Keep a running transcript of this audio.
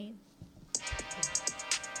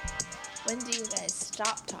When do you guys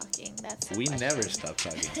stop talking? That's the We question. never stop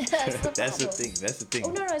talking. That's the problem. That's the thing.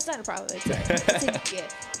 Oh no, it's not a problem. It's a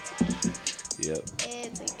gift. Yep.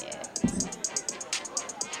 It's a gift.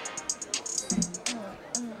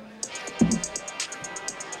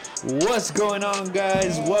 What's going on,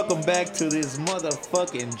 guys? Welcome back to this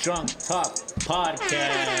motherfucking Drunk Talk podcast.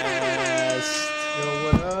 Yo,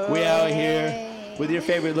 what up? We out Yay. here with your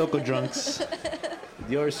favorite local drunks.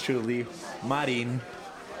 Yours truly, Marin.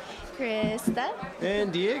 Krista.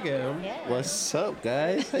 And Diego. Yeah. What's up,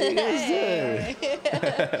 guys? How you guys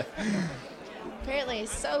doing? Apparently,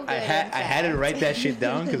 it's so good. I had to in fact. write that shit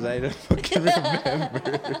down because I don't fucking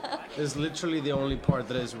remember. It's literally the only part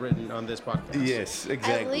that is written on this podcast. Yes,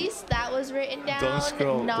 exactly. At least that was written down. Don't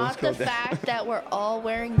scroll Not the down. fact that we're all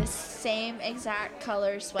wearing the same exact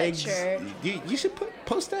color sweatshirt. You should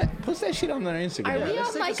post that shit on our Instagram. Are we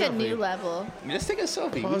let's on take a like a new selfie. level? Let's take a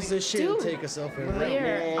selfie. Pause this shit Dude, and take a selfie.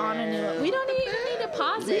 We're on a new level. We don't even need to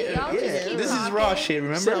pause it. Y'all Yeah, just keep this is talking. raw shit,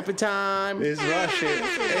 remember? Selfie time. It's raw shit.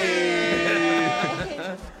 Hey.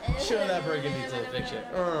 Show that burgundy to the picture.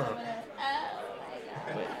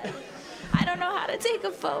 I don't know how to take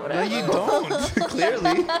a photo. No, you don't.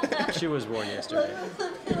 Clearly. She was born yesterday.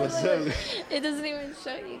 What's up? It doesn't even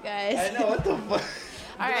show you guys. I know, what the fuck?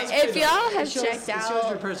 All right, if y'all have It shows checked your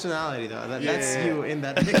out, personality, though. That's Yeah. you in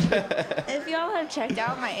that picture. if y'all have checked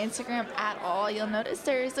out my Instagram at all, you'll notice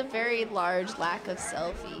there is a very large lack of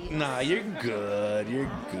selfies. Nah, you're good. You're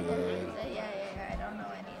good. Yeah, I don't know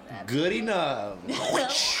any of that. Good enough.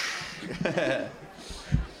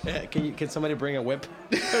 Yeah, can somebody bring a whip?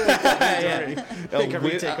 Yeah. Take a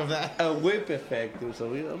retake of that. A whip effect, so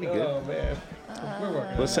we'll be good. Oh, man. We're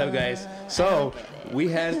working. What's up, guys? So, we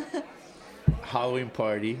had Halloween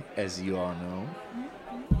party, as you all know.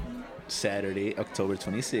 Saturday, October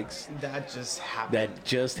 26th. That just happened. That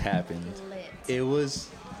just happened. Lit. It was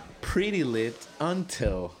pretty lit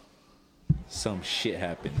until some shit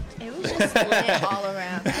happened. It was just lit all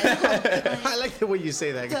around. I like the way you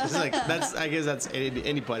say that. 'Cause it's like I guess that's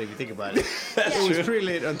anybody if you think about it. It was pretty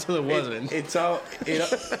late until it wasn't. It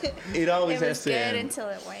always It has was to good end. until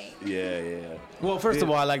it went. Yeah. Well, first of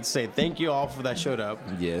all, I'd like to say thank you all for that showed up.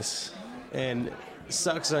 Yes. And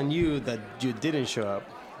sucks on you that you didn't show up.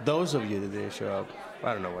 Those of you that didn't show up.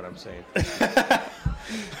 I don't know what I'm saying.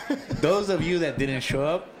 Those of you that didn't show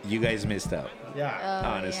up, you guys missed out. Yeah. Oh,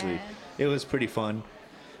 Honestly, yeah. it was pretty fun.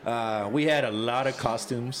 We had a lot of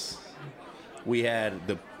costumes. We had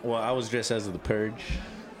I was dressed as the Purge.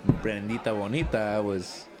 Brandita Bonita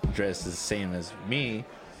was dressed the same as me.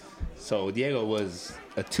 So Diego was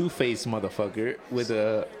a two-faced motherfucker with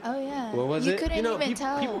a. Oh yeah. What was you it? couldn't You know, even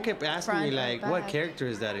tell. people kept asking front me, or like, what back. character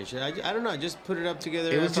is that and shit. I don't know. I just put it up together.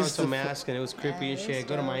 It It was was just just a a mask, and it was creepy Yeah, and it shit. was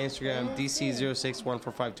Go to my dope. Instagram, It was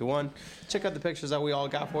DC061451. Check out the pictures that we all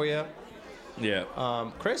got for you. Yeah.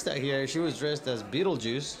 Krista here, she was dressed as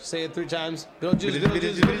Beetlejuice. Say it 3 times. Beetlejuice,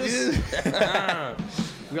 Beetlejuice.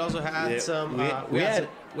 We also had Yeah, some. we had-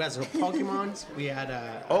 We had some Pokemons. We had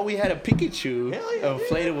We had a Pikachu, Hell yeah,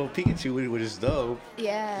 inflatable Pikachu, which is dope.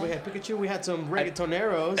 Yeah. we had Pikachu. We had some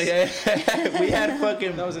reggaetoneros. Yeah, we had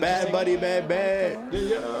fucking That was Bad interesting. Buddy, Bad.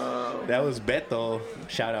 Yeah. That was Beto.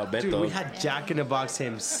 Shout out Beto. Dude, we had Jack in the Box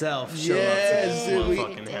himself show Yes, up to dude, this we-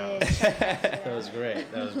 motherfucking house. That was great.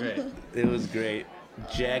 That was great. It was great.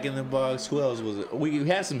 Jack in the Box. Who else was it? We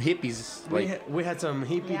had some hippies. We had some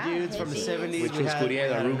hippie Yeah, dudes from the hippies. 70s. Which we was had, cool. we Yeah,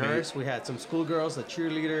 the had a roommate. nurse. We had some schoolgirls, a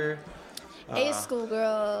cheerleader. A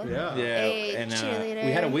schoolgirl. Yeah. yeah, and cheerleader.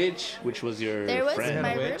 we had a witch, which was your There was friend. We had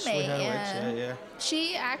my a witch. We roommate, had a yeah. witch. Yeah.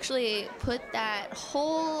 She actually put that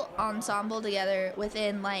whole ensemble together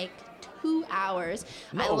within like 2 hours.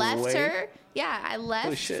 I No left way. her. Yeah, I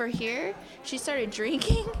left shit. for here. She started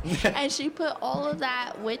drinking, and she put all of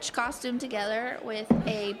that witch costume together with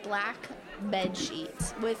a black bed sheet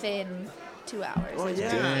within 2 hours. Oh,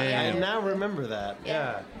 yeah. Damn. I now remember that.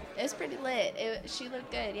 Yeah. It's pretty lit. She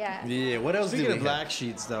looked good, yeah. Yeah, what else Speaking did of we black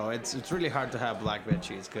sheets, though, it's really hard to have black bed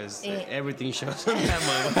sheets because Eh. everything shows on that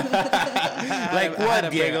have? Like I had what, a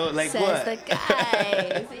Diego? pair. like Says what? the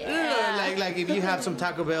guys. Yeah. Like if you have some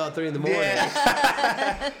Taco Bell at 3 in the morning.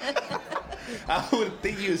 Yeah. I would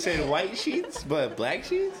think you said white sheets, but black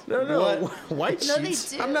sheets? No, no, What? white No, they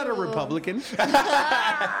sheets. I'm not a do. Republican.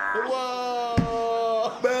 Whoa!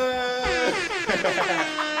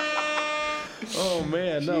 Oh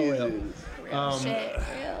man, no way. Real shit.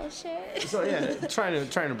 Real shit. So yeah, trying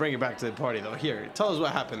to bring it back to the party though. Here, tell us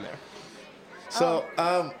what happened there. So,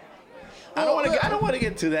 I don't want to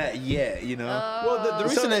get to that yet. You know. Well, the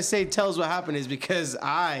reason I say tells what happened is because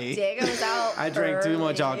Diego was out. I drank too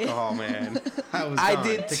much early. alcohol, man. I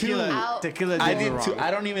did too. Tequila I did me did wrong. too.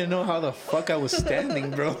 I don't even know how the fuck I was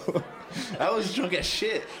standing, bro. I was drunk as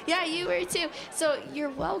shit. Yeah, you were too. So you're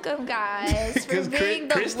welcome, guys, for Because being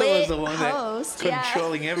the Krista lit was the one host. that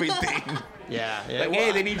controlling everything. Yeah. Like,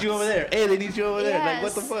 hey, they need you over there. Hey, they need you over there. Like,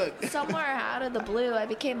 what the fuck? Somewhere out of the blue, I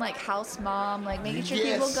became like house mom, like making sure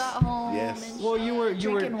Yes. people got home. Yes. And Well, you were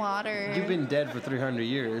drinking water. You've been dead for 300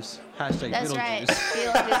 years. Hashtag That's Beetlejuice. right.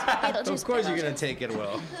 Beetlejuice. Of course, you're gonna take it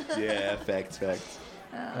well. Yeah, facts.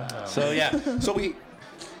 So yeah,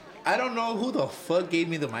 I don't know who the fuck gave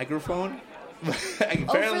me the microphone.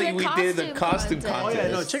 Apparently, the we did the costume costume contest. Oh contest.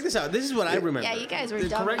 yeah, no. Check this out. This is what I remember. Yeah, you guys were The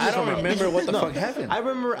dumb. correct I don't me if I'm wrong. remember what the No, fuck happened. I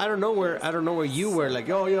remember. I don't know where you were. Like,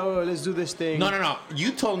 oh, yo, let's do this thing. No.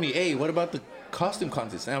 You told me, hey, what about the costume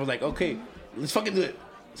contest? And I was like, okay, let's fucking do it.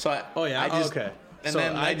 So I just, okay. And So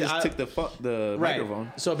then I just took the right.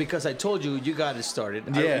 microphone. So because I told you, you got it started.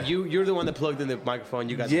 Yeah. You're the one that plugged in the microphone.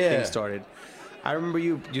 You got the Yeah. thing started. I remember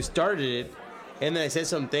you started it, and then I said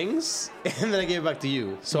some things, and then I gave it back to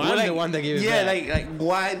you. So I'm Like, the one that gave it yeah, back. like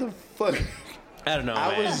why the fuck? I don't know.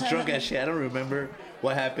 I man. was drunk as shit. I don't remember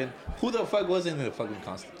what happened. Who the fuck was in the fucking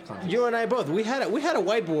contest? You and I both. We had a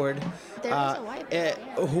whiteboard. There was a whiteboard,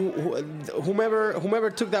 yeah. Whomever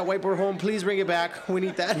took that whiteboard home, please bring it back. We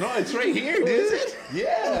need that. No, it's right here, dude. Is it?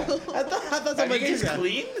 Yeah. I thought Have somebody you guys did that.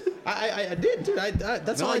 cleaned? I did, dude.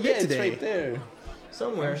 That's No, all I yeah, did it's today. right there.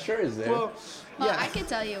 Somewhere. I'm sure it's there. Well, Well, yeah. I can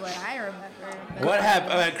tell you what I remember. but- What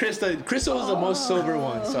happened? Krista was the most sober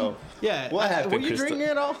one. So Yeah. What happened, Were you Krista? drinking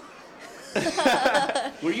at all?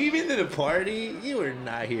 were you even at the party? You were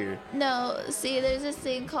not here. No, see, there's this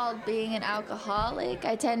thing called being an alcoholic.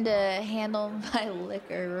 I tend to handle my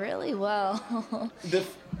liquor really well.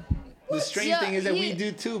 The strange Yeah, thing is that we he-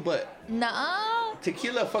 do too, but Nuh-uh.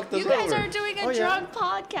 tequila fucked us You guys over. are doing a Oh, yeah. drunk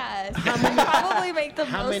podcast. Probably make the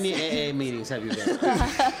How most many sense. AA meetings have you been?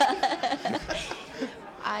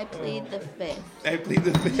 I plead the fifth. I plead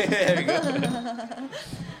the there we go.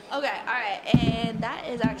 Okay, all right, and that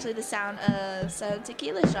is actually the sound of some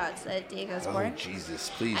tequila shots that Diego's Oh pouring.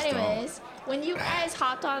 Jesus, please Anyways, when you guys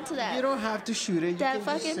hopped onto that You don't have to shoot it. You that can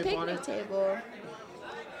just fucking sip on picnic it. table.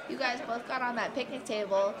 You guys both got on that picnic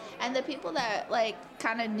table, and the people that like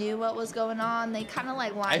kind of knew what was going on, they kind of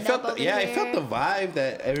like I lined felt up over the, yeah, I here. felt the vibe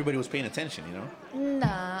that everybody was paying attention. You know?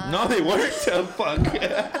 Nah. No, they weren't. Oh, fuck.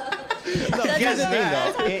 No, here's the thing,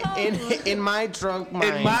 That's though. how In my drunk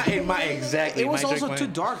mind, in my exactly. it was my also drunk too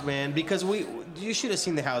mind. dark, man. Because you should have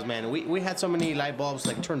seen the house, man. We had so many light bulbs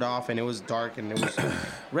like turned off, and it was dark, and it was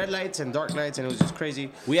red lights and dark lights, and it was just crazy.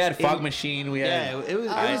 We had fog In- machine. We Yeah, had it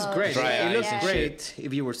was great. dry It ice looked and great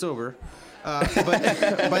if you were sober. But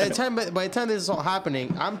by the time this is all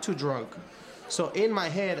happening, I'm too drunk. So in my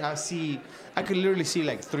head, I could literally see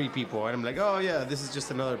like 3 people, and I'm like, oh yeah, this is just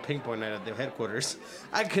another ping pong night at the headquarters.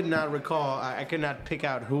 I could not recall. I could not pick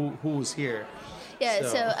out who was here. Yeah. So,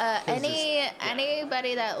 So, it was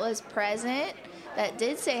anybody that was present that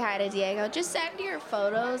did say hi to Diego, just send your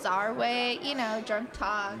photos our way. You know, drunk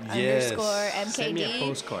talk Yes. _ MKD. Send me a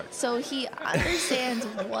postcard. So he understands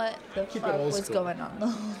what the fuck old was school. going on the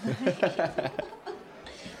whole night.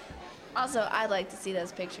 Also, I'd like to see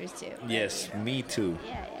those pictures too. yes, me too.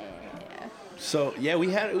 Yeah. So yeah, we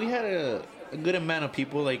had a good amount of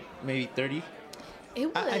people, like maybe 30. It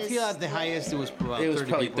was. I feel at the highest it was about It was 30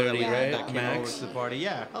 probably people 30, that right? came Max. over to the party.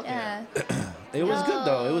 Yeah. Yeah. It was good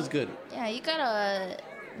though. It was good. Yeah, you got a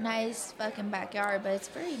nice fucking backyard, but it's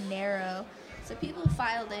very narrow. So people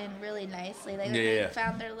filed in really nicely. Like they Yeah.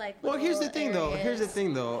 found their like. Well, here's the little thing, though. Here's the areas.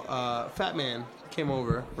 thing, though. Fat Man came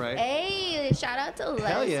over, right? Hey, shout out to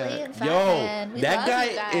Leslie yeah. and Fat Yo, Man. We that love guy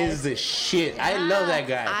you guys. is the shit. I love that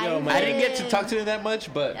guy. I I didn't get to did. talk to him that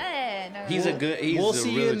much, but Yeah, no, he's a good. He's We'll a see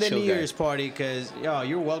real you in the chill New guy. Year's party, because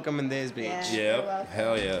you're welcome in this bitch. Yeah. Yep. You're welcome.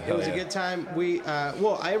 Hell yeah. It Hell was yeah. a good time. We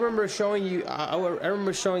I remember showing you. I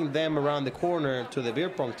remember showing them around the corner to the beer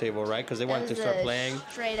pong table, right? Because they That wanted to was start the playing.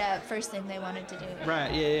 Straight up first thing they wanted to do.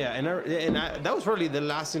 Right. Yeah. And that was probably the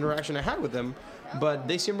last interaction I had with them. But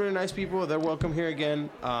they seem really nice people. They're welcome here again.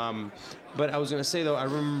 But I was gonna say though, I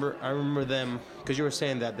remember them because you were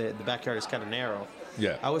saying that the backyard is kind of narrow.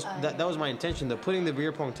 Yeah. That was my intention. Though putting the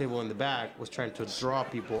beer pong table in the back was trying to draw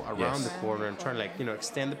people around Yes. the corner and trying to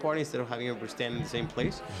extend the party instead of having everybody stand in the same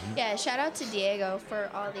place. Yeah, shout out to Diego for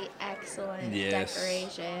all the excellent Yes.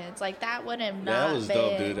 decorations. Like that would have not That was been,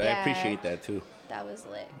 dope, dude. I yeah, appreciate that too. That was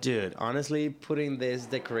lit. Dude, honestly, putting these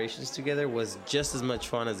decorations together was just as much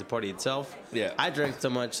fun as the party itself. Yeah. I drank so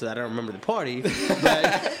much that I don't remember the party, but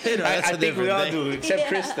that's I a think we different all thing. do, except Yeah.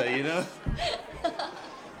 Krista, you know?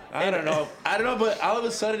 I don't know, but all of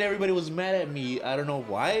a sudden everybody was mad at me. I don't know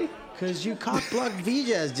why. Because you cock blocked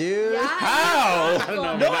Villas, dude. Yeah. How? I don't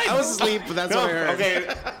know. No, man. I was asleep, but that's No, what I heard.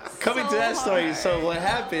 okay. Coming to that story. hard. So what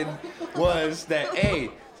happened was that, hey,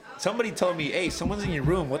 somebody told me, hey, someone's in your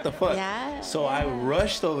room. What the fuck? Yeah, So I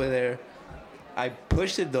rushed over there. I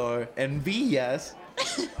pushed the door, and Villas,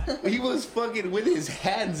 he was fucking with his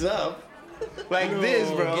hands up. Like this,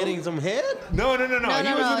 bro. Getting some head? No. No, He was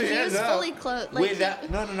with his he hands was up. fully clothed. Like, With that,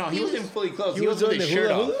 no. He he wasn't was- fully clothed. he He was was with doing his the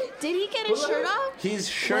shirt hula off. hoop? did he get his shirt off? His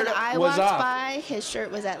shirt When I was walked off. by, his shirt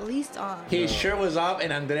was at least on. His shirt was off,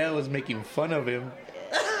 and Andrea was making fun of him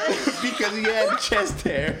because he had chest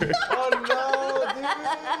hair. Oh, no,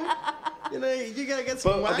 dude. You know, you gotta get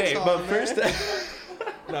some But wax okay, on, but man. first,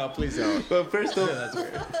 No, please don't. but first of That's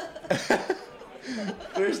weird.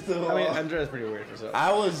 first of all, I mean, Andrea's pretty weird for so.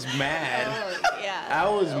 I was mad. Oh, yeah. I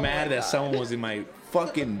was Oh mad my that God. someone was in my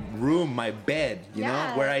fucking room, my bed, you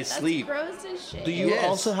Yeah, know, where I that's sleep. Gross as shit. Do you Yes.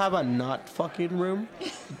 also have a not fucking room?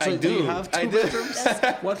 I do. You do. have two I do. bedrooms?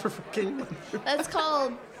 One for fucking. That's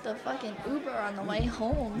called the fucking Uber on the way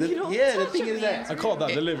home. The- You don't yeah, the touch thing a is that- man's I call that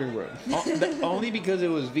room. the living room. Only because it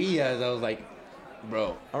was Villas, I was like,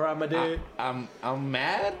 bro, All right, my dude. I'm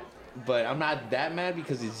mad, but I'm not that mad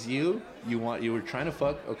because it's you. You were trying to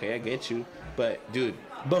fuck. Okay, I get you, but dude,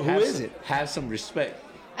 But who have is some- it? Have some respect.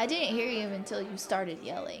 I didn't hear you until you started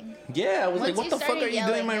yelling. Yeah, I was like, Once what you the fuck started are you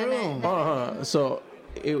doing in my yelling, room? So,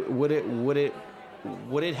 would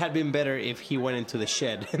it have been better if he went into the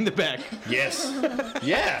shed in the back? Yes.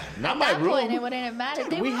 Yeah, not At my that point, it room. wouldn't have mattered.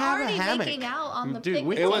 They we were have a already hammock. making out on the Dude,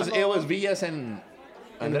 picnic we- It was table. Villas and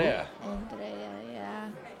Andrea. Andrea, yeah.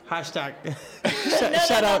 Hashtag.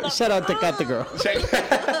 Shout out Tecate girl.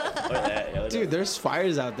 Check. Dude, there's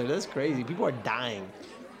fires out there. That's crazy. People are dying.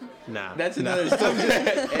 Nah. That's another story.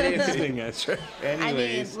 Anyways, That's right. I mean,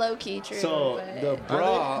 anyways, low key true. so but the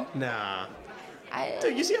bra. Nah. I,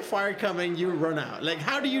 Dude, you see a fire coming, you run out. Like,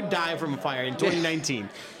 how do you die from a fire in 2019?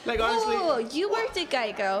 Like, honestly. Oh, you worked at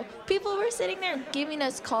Geico. People were sitting there giving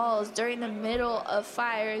us calls during the middle of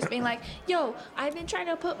fires, being like, yo, I've been trying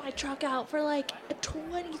to put my truck out for like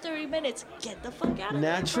 20, 30 minutes. Get the fuck out of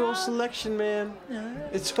Natural here, bro." selection, man.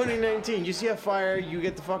 It's 2019. You see a fire, you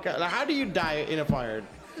get the fuck out. Like, how do you die in a fire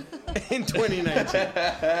in 2019?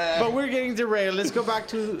 But we're getting derailed. Let's go back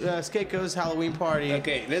to Skeiko's Halloween party.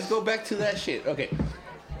 Okay, let's go back to that shit. Okay.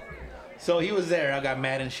 So he was there. I got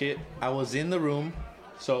mad and shit. I was in the room.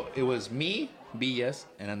 So it was me, Villas,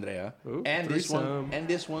 and Andrea, Ooh, and threesome.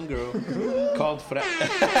 this one girl called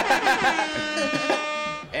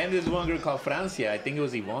and this one girl called Francia. I think it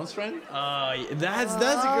was Yvonne's friend. That's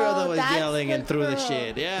the girl that was that's yelling the and threw the girl.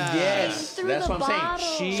 shit. Yeah. Yes, threw that's the what I'm bottle.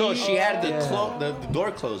 saying. So she had the Yeah. the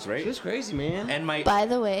door closed, right? She was crazy, man. And my By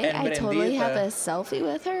the way, and I totally have a Brendita- selfie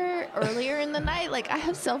with her earlier in the night. Like, I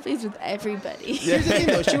have selfies with everybody. Here's the thing,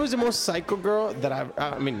 though. She was the most psycho girl that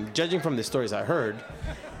I mean, judging from the stories I heard,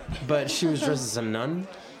 but she was dressed as a nun,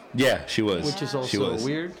 Yeah, she was. which is She also was.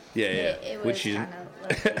 weird. Yeah, yeah. It was Which she, kinda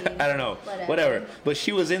low-key, I don't know. Whatever. But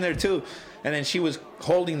she was in there too. And then she was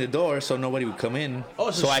holding the door so nobody would come in.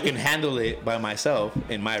 Oh, so I she- can handle it by myself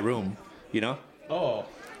in my room, you know? Oh.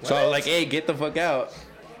 So I was like, hey, get the fuck out.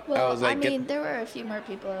 Well, I was like, mean, there were a few more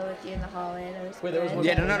people with you in the hallway. Wait, there was good. one-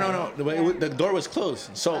 Yeah, no. The door was closed.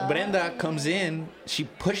 So Brenda comes in, she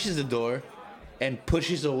pushes the door and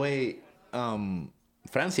pushes away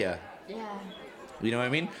Francia. Yeah. You know what I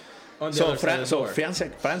mean? On the So, other side of the door.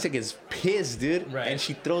 Francia gets pissed, dude. Right. And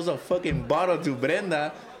she throws a fucking bottle to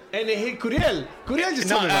Brenda. And it hit Curiel. Curiel just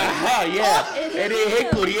No, told me about it. yeah. Oh, it and hit it hit him.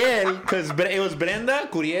 Curiel because it was Brenda,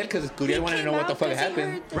 Curiel, because Curiel wanted to know what the fuck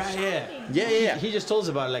happened. Right, yeah. Yeah. He just told us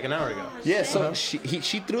about it like an hour ago. Yeah, so she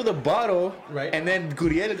threw the bottle, Right. and then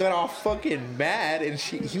Curiel got all fucking mad, and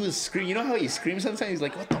he was screaming. You know how he screams sometimes? He's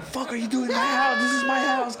like, "What the fuck are you doing in my house? This is my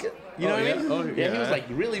house." You know Oh, what yeah? I mean? Oh, Yeah, he yeah. was like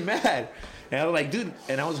really mad, and I was like, "Dude,"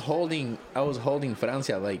 and I was holding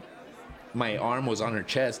Francia, like my arm was on her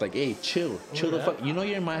chest, like, "Hey, chill the yeah? fuck. You know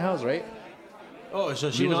you're in my house, right?" Oh, so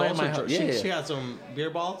she You was know, in also my drunk. house- yeah, She yeah. had some beer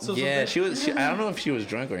balls or Yeah, something? I don't know if she was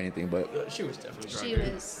drunk or anything, but She was definitely drunk. She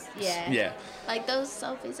was, yeah. yeah, Like those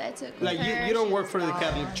selfies I took. With Like, her, you don't she work was for the gone.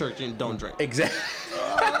 Catholic Church and don't drink. exactly.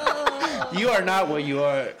 You are not what you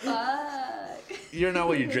are. You're not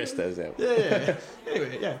what you're dressed as. Em. Yeah.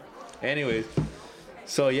 Anyway, yeah. Anyways,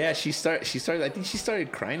 so yeah, she started. I think she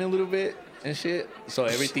started crying a little bit and shit. So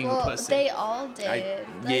everything. Well, they all did.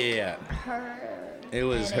 yeah. Her. It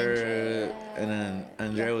was and her, Andrea. and then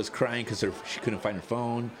Andrea was crying because she couldn't find her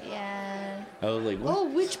phone. Yeah. I was like, "What? Oh,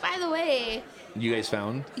 which, by the way, You guys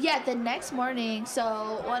found?" yeah, the next morning,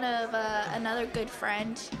 so one of another good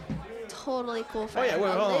friend totally cool Oh friend, yeah,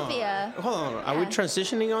 wait, Olivia. hold on. Are we Yeah.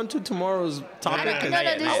 transitioning on to tomorrow's topic? No, no,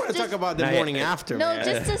 I this- want to this- talk about the Not morning yet. after. No, man.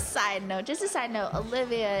 just a side note. Just a side note.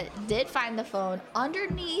 Olivia did find the phone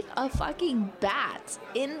underneath a fucking bat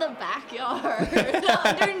in the backyard.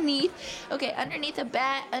 Underneath a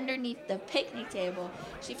bat, underneath the picnic table.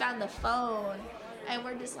 She found the phone, and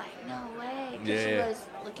we're just like, no way. 'Cause she Yeah. was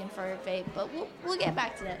looking for a vape, but we'll get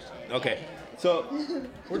back to that shit. Okay, so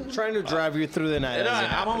We're trying to drive you through the night. no, as it I'm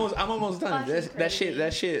happens. almost done. Fucking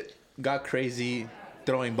That shit got crazy,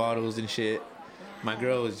 throwing bottles and shit. My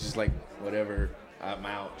girl was just like, whatever, I'm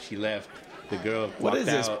out. She left. The girl What walked is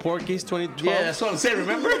this? out. Porky's 2012? Yeah, that's what I'm saying.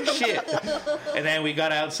 Remember? Shit. And then we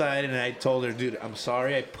got outside, and I told her, dude, I'm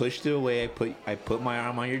sorry. I pushed you away. I put my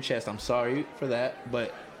arm on your chest. I'm sorry for that,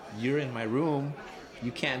 but you're in my room.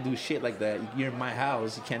 You can't do shit like that. You're in my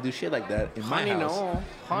house. You can't do shit like that in my Honey, house. no.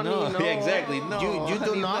 Honey, No, no. yeah, exactly. No, You do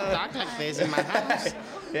honey, not no. talk like this in my house.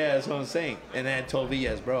 Yeah, that's what I'm saying. And then I told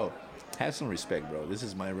Villas, bro, have some respect, bro. This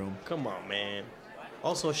is my room. Come on, man.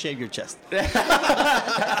 Also, shave your chest.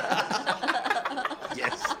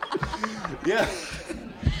 Yes. Yeah.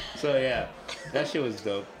 So yeah, that shit was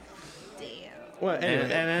dope. Damn. Well,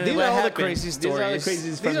 anyway, and these what are all the happened? crazy These stories. are all the crazies from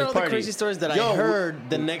These the are all the party. crazy stories that Yo, I heard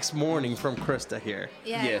the next morning from Krista here.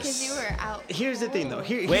 Yeah, Yes. because you were out. Here's the thing, though.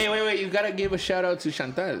 Wait. You gotta give a shout out to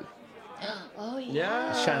Chantal. Oh yeah.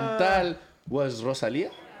 Yeah. Chantal was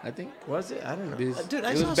Rosalia, I think. Was it? I don't know. This- Dude,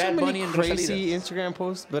 I it saw was so Bad many Bunny and crazy Instagram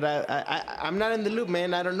posts, but I'm not in the loop,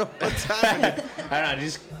 man. I don't know what's happening. I don't know.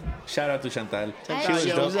 Just shout out to Chantal. I She was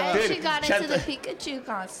actually, dope. I actually Dude, got into the Chantal- Pikachu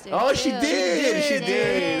costume. Oh, she too. did. She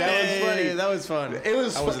did. That was funny. That was fun. It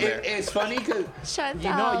was. I wasn't there. It's funny because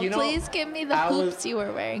Chantal, you know, please give me the I was- hoops you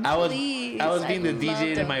were wearing. I was please. being the love DJ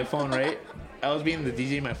in them. my phone, right? I was being the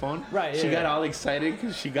DJ in my phone. Right, She yeah, got yeah. all excited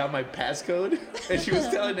because she got my passcode, and she was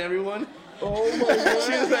telling everyone. Oh my god!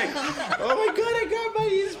 She was like, "Oh my god, I got my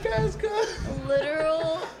East passcode."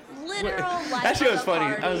 literal life. That shit of was the funny.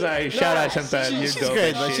 party. I was like, "Shout out Chantal, she- you're she's dope."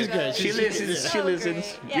 good, and like, shit. she's good. She She's- listens. so She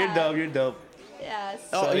listens. great. You're Yeah. dope. You're dope. Yes.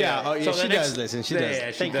 Oh So, yeah, yeah. oh yeah. So She the next- does listen. She Yeah, does.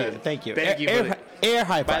 yeah, she Thank you, does. thank you. Thank you for Air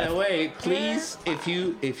high By five. the way, please, if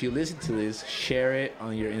you listen to this, share it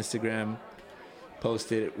on your Instagram,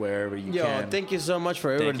 post it wherever you Yo, can. thank you so much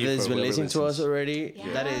for everybody you that's for been whoever listening to us listens. already.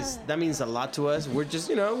 Yeah. That means a lot to us. We're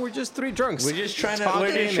just three drunks. We're just trying to. talking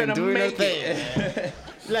We're just trying and to doing our make it. thing.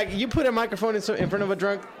 Like you put a microphone in front of a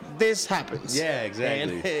drunk, this happens. Yeah,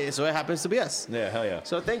 exactly. And so it happens to be us. Yeah, hell yeah.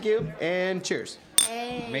 So thank you and cheers.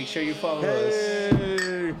 Hey. Make sure you follow us.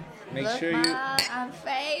 Hey. Make Look, sure you Mom, I'm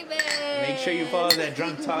famous. make sure you follow that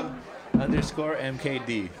drunk talk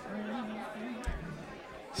 _MKD.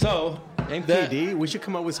 So MKD. We should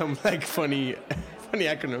come up with some like funny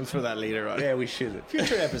acronyms for that later on. yeah, we should.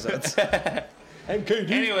 Future episodes.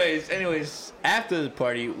 MKD. Anyways, after the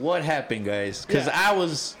party, what happened, guys? Because Yeah. I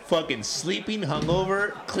was fucking sleeping,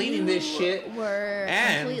 hungover, cleaning this shit. Were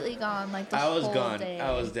And completely gone. Like the I was whole gone. Day.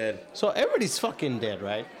 I was dead. So everybody's fucking dead,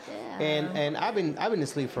 right? Yeah. And I've been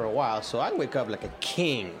asleep for a while, so I wake up like a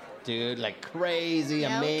king, dude, like crazy,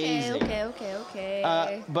 Yeah, amazing.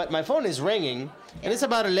 Okay. But my phone is ringing, and it's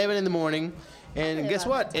about 11 in the morning. And Okay, guess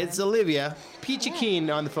about what? that It's Olivia, Peachy Yeah. Keen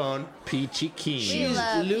on the phone. Peachy Keen. She's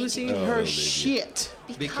love Peachy losing Keen. her Oh, Olivia. shit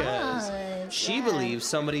because she yeah. believes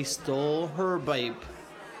somebody stole her babe.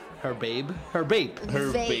 Her babe? Her babe.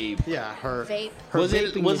 Her Vape. babe. Yeah, her. Vape. Her Was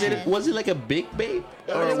it vaping was machine. it was it like a big babe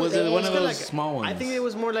or was it one of big. those Like a- small ones? I think it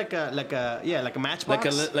was more like a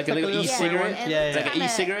matchbox. Like a little square e-cigarette? one. Yeah, Like an kinda-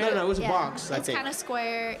 e-cigarette? No, it was a box, I It's think. kind of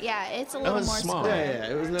square. Yeah, it's a little was more small. Yeah, square.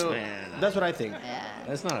 yeah, it was a little. Man. That's what I think. Yeah.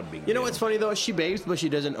 That's not a big. You know deal. what's funny though? She babes, but she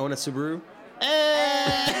doesn't own a Subaru.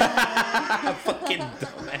 Fucking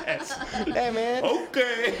dumbass. Hey man,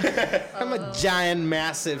 Okay. I'm a giant,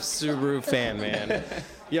 massive Subaru fan, man.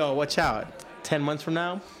 Yo, watch out. 10 months from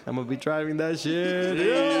now, I'm gonna be driving that shit.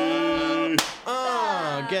 Yeah.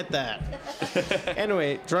 Oh, get that.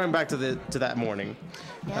 Anyway, drawing back to that morning.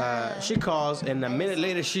 Yeah. She calls, and a minute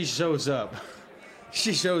later, she shows up.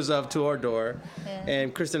 She shows up to our door, Yeah.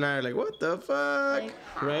 and Kristen and I are like, "What the fuck?" Like,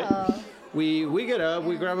 Right? how? We get up,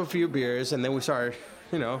 we grab a few beers, and then we start,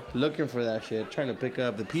 looking for that shit, trying to pick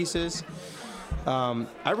up the pieces.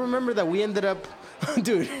 I remember that we ended up,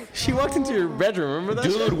 dude. She walked into your bedroom. Remember that?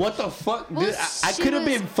 Dude, shit? what the fuck? Well, Dude, I she could have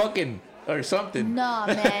was- been fucking or something. No,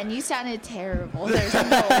 man, you sounded terrible. There's no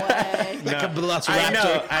way. Like a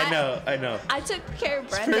velociraptor. I know. I took care of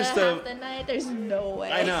Brenda First half of- the night. There's no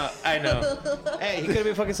way. I know. Hey, he could have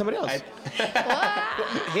been fucking somebody else.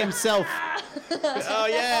 What? Himself. Oh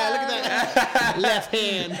yeah, look at that. Left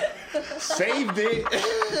hand. Saved it.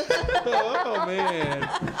 Oh man.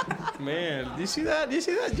 Man, do you see that? Do you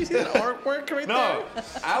see that? Do you see that artwork right No, there?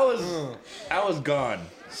 I was gone.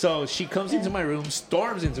 So she comes into my room,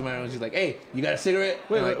 storms into my room. She's like, "Hey, you got a cigarette?"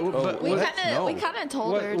 Wait, I'm like, wait, "Oh, but We what?" kind of No. we kind of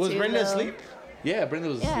told her Was to. Brenda though. asleep? Yeah, Brenda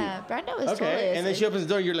was Yeah, Brenda was Okay, totally and then she asleep. opens the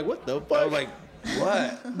door. You're like, what the fuck? asleep. I was like,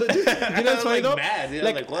 "What?" you know I what's was, funny like, though? mad, yeah,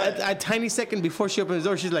 Like, like, what? a tiny second before she opens the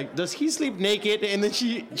door, she's like, "Does he sleep naked?" And then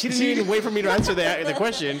she didn't even wait for me to answer the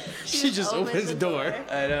question. She just opens the door.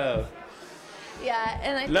 I know. Yeah,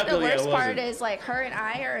 and I think Luckily, I the worst part wasn't. is like her and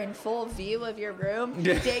I are in full view of your room.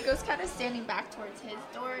 Yeah. Diego's kind of standing back towards his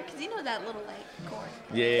door because you know that little like corner.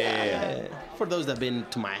 Yeah. For those that've been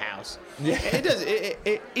to my house, it does.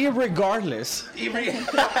 Irregardless.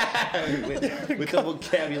 with the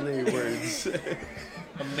vocabulary words.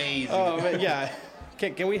 Amazing. Oh man, yeah.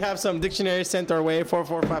 Can we have some dictionary sent our way?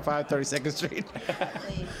 4455 32nd Street.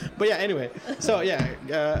 But yeah, anyway. So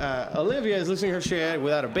yeah, Olivia is losing her shit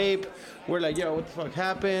without a babe. We're like, yo, what the fuck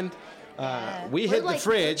happened? We We're, hit the like,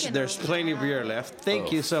 fridge. looking There's over plenty of that. beer left.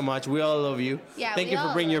 Thank you so much. We all love you. Yeah, Thank we you for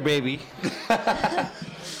all bringing your love baby.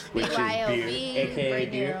 Which is BYOB, beer, aka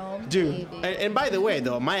bring beer. your own Dude, baby. and by the way,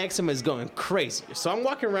 though, my eczema is going crazy. So I'm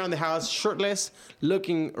walking around the house shirtless,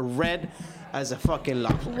 looking red as a fucking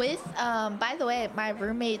lava. With, by the way, my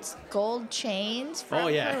roommate's gold chains from Oh,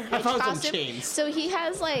 yeah. her I witch found some costume. chains. So he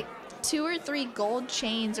has like 2 or 3 gold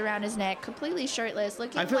chains around his neck, completely shirtless,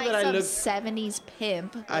 looking I feel like that I some look- 70s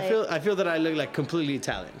pimp. I feel that I look like completely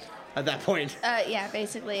Italian at that point. Yeah,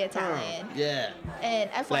 basically Italian. Yeah. And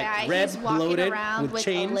FYI, red, he's walking bloated, around with with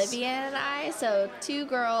chains. Olivia and I. So 2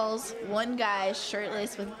 girls, 1 guy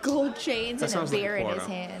shirtless with gold chains That and a sounds like a beer in his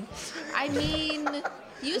porno. hand. I mean,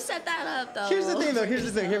 you set that up though. Here's the thing, though. Here's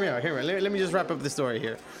the thing. Hear me out. Let me just wrap up the story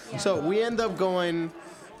here. Yeah. So we end up going.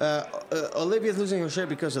 Olivia's losing her shit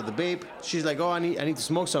because of the babe. She's like, "Oh, I need to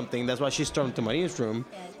smoke something." That's why she stormed to Maria's room.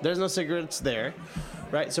 There's no cigarettes there,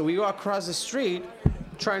 right? So we go across the street,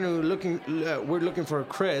 trying to we're looking for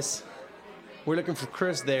Chris. We're looking for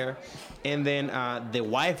Chris there, and then the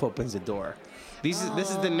wife opens the door. This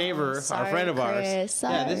is the neighbor, our sorry, friend of ours. Chris.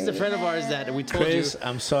 Yeah, this is the friend of ours that we told Chris, you.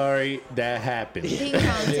 I'm sorry that happened. Ping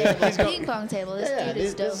pong table. Ping pong table. This Yeah, dude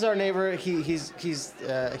is dope. this is our neighbor.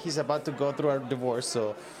 He's about to go through our divorce,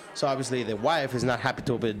 so obviously the wife is not happy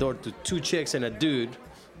to open the door to 2 chicks and a dude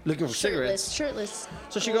looking for cigarettes. Shirtless.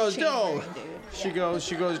 So she gold goes, chain "Yo." wearing dude. She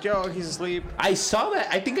Yeah. goes, "Yo, he's asleep." I saw that.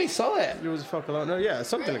 I think I saw that. It was fuck alone. No, yeah,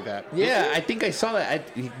 something like that. Yeah, I think I saw that.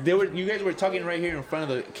 You guys were talking right here in front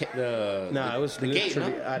of the No, it was the gate.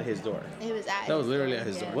 literally No? at his door. It was at That was his literally door, at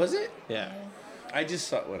his door. yeah. Was it? Yeah. I just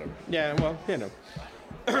saw whatever. Yeah, well, you know.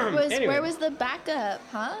 Anyway. Where was the backup,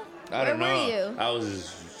 huh? I don't know. Where were you? I was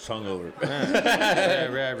just hungover.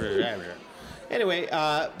 Anyway,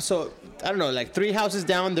 so I don't know, like 3 houses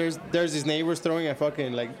down, there's these neighbors throwing a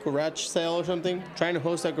fucking like garage sale or something, trying to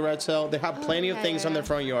host a garage sale. They have plenty of things on their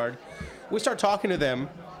front yard. We start talking to them,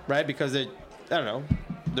 right? Because I don't know,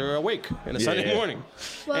 they're awake in a Sunday Yeah. morning.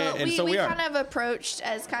 Well, and so we are. kind of approached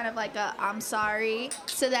as kind of like a I'm sorry,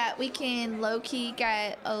 so that we can low key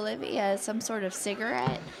get Olivia some sort of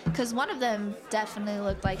cigarette, because one of them definitely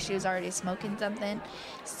looked like she was already smoking something.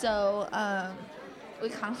 So we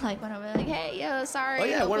kind of like went over like, hey, yo, sorry. Oh,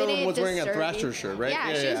 yeah, hope one we of them didn't was wearing a disturb Thrasher you." shirt, right? Yeah,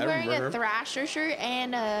 Yeah, she yeah, was I wearing remember a her. Thrasher shirt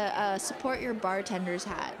and a support your bartender's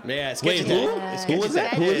hat. Yeah, Wait, who? Who was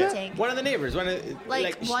that? Who was that? Tank. One of the neighbors.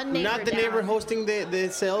 Like, one neighbor not the neighbor down. hosting the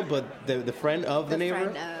sale, but the friend of the, neighbor.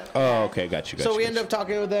 friend of- Oh, okay, got you. So we end up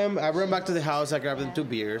talking with them. I run back to the house. I grab them 2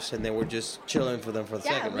 beers, and then we're just chilling for them for the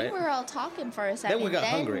Yeah, second, we right? were all talking for a second. we got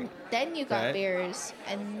hungry. Then you got Right. beers,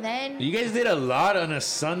 and then You guys did a lot on a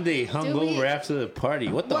Sunday hungover we- after the party.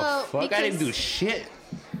 What the Well, fuck? I didn't do because- shit.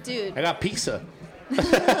 dude, I got pizza.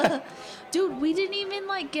 Dude, we didn't even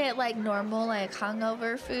like get like normal like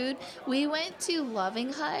hungover food. We went to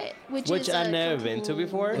Loving Hut, which is I've a never been to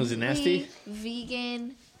before. Was it nasty?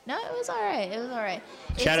 Vegan. No, it was all right. It was all right.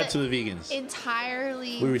 Shout It's out to the vegans.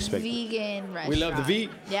 entirely We respect it. vegan restaurant. We love the V.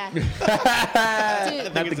 Yeah.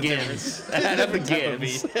 Dude, Not the Gans. Not the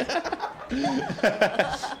Gans.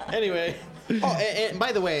 Anyway. Oh, and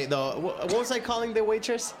by the way, though, what was I calling the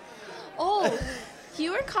waitress? oh,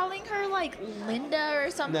 you were calling her like Linda or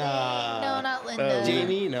something? Nah. No, not Linda.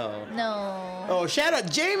 Jamie? No. No. Oh, shout out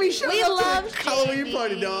Jamie. Shout We out love to the Halloween Jamie.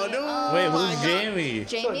 party, dog. No. Oh Wait, my who's God. Jamie?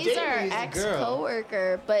 Jamie's our Jamie's the ex girl.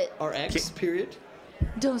 coworker, but Our ex, period.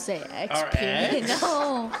 don't say ex. Our period. ex?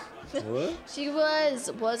 No. What? She was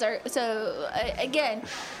our so again,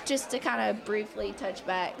 just to kind of briefly touch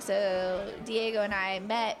back. So Diego and I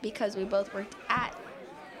met because we both worked at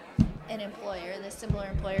an employer, the similar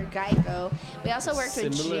employer, Geico. We also worked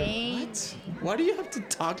with James. Why do you have to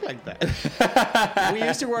talk like that? We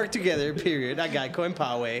used to work together, period, at Geico and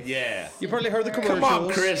Poway. Yeah. You probably heard the commercials. Come on,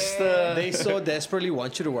 Krista. They so desperately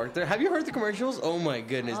want you to work there. Have you heard the commercials? Oh my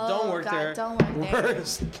goodness. Oh, don't work God, there. don't work there.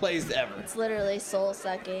 Worst place ever. It's literally soul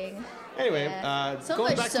sucking. Anyway, Yeah. So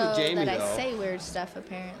going much back so to Jamie, that though. I say weird stuff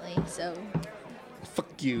apparently. So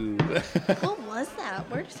Fuck you. what was that?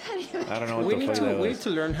 Where did that even? I don't know what we the need fuck to that we need was. to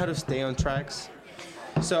learn how to stay on tracks.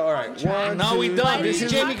 So all right, track? one, No, we two, don't. Why This do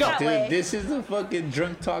is you Jamie, talk go. that way? Dude, this is the fucking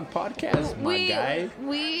drunk talk podcast, my guy.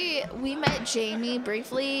 We met Jamie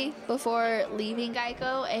briefly before leaving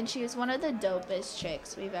Geico, and she was one of the dopest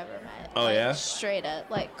chicks we've ever met. Oh, Like, yeah? straight up,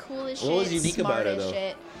 like cool as shit. What was unique smart about her, as though?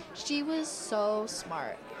 shit. She was so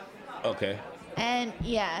smart, Okay. and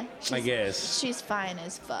yeah, I guess. she's fine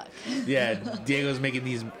as fuck. Yeah, Diego's making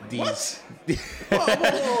these.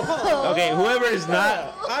 Okay, whoever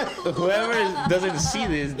doesn't see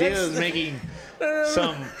this, Diego's making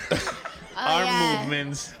some arm yeah.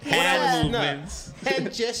 movements, No. hand movements,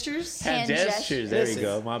 hand gestures. hand Hand gestures. There Listen. you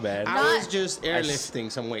go. My bad. I was Not- just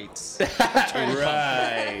airlifting some weights.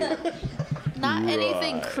 Right. Not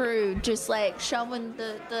anything Right. crude, just like showing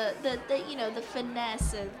the you know the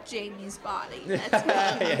finesse of Jamie's body. That's what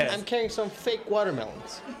Yes. I'm carrying some fake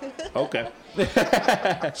watermelons. Okay.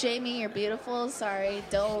 Jamie, you're beautiful. Sorry,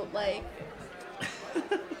 don't like.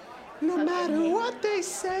 No matter what they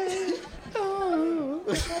say. Oh.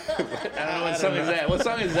 I don't know what song is that. What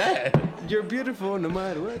song is that? You're beautiful no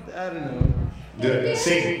matter what. I don't know.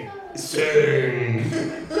 Sing.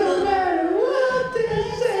 No matter what they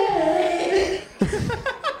say.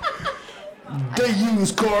 The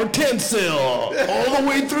used car tent sale all the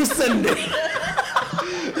way through Sunday.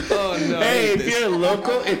 Oh no! Hey, if you're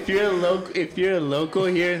a local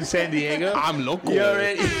here in San Diego, I'm local. you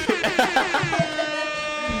already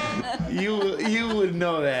you would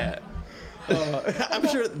know that. I'm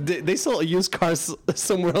sure they sell used cars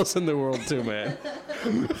somewhere else in the world too, man.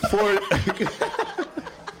 For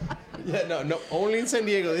Yeah, no, only in San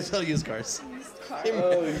Diego they sell used cars.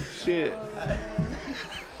 oh shit.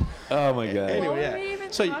 Oh my god. Anyway, What were yeah. we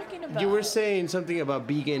even So talking you were about? saying something about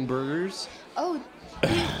vegan burgers. Oh,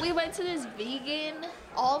 we went to this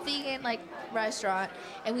all vegan like restaurant,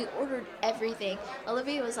 and we ordered everything.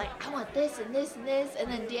 Olivia was like, I want this and this and this, and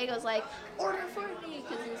then Diego's like, order for me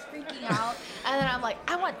because he was freaking out, and then I'm like,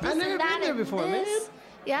 I want this I've never and that been there and before, this. man.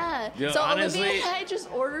 Yeah. Yeah, So honestly- Olivia and I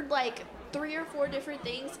just ordered like 3 or 4 different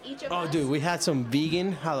things each of Oh, us. dude, we had some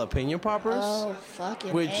vegan jalapeno poppers. Oh,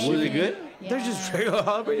 fucking Which- A. Was it good? They're just regular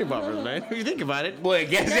jalapeno poppers, man. If you think about it. Boy, I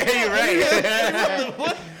guess yeah, you're right.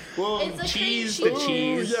 What? Well, It's a cheese, cream the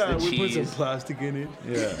cheese. cheese, the we put some cheese. plastic in it.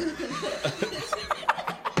 Yeah.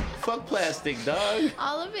 Fuck plastic, dog.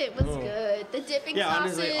 All of it was good. The dipping Yeah,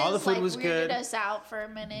 sauces honestly, all the food like, was weirded good. us out for a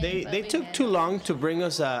minute. They but they we took managed. too long to bring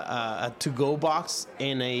us a to-go box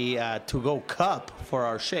and a to-go cup for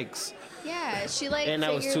our shakes, Yeah, she like. and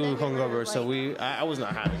I was figured too that we were, hungover, so like, I was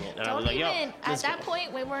not having it. And I was Don't like, yo, even. At let's that go.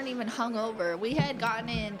 point, we weren't even hungover. We had gotten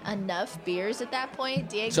in enough beers at that point.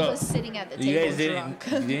 Diego So, was sitting at the table You guys didn't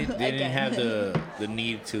drunk. didn't Again. have the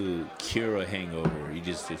need to cure a hangover. You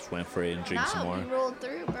just went for it and drink some No, more. we rolled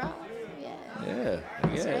through, bro. Yeah. Yeah, I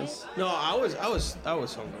guess. No, I was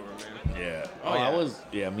hungover, man. Yeah. Oh, Oh, yeah. I was.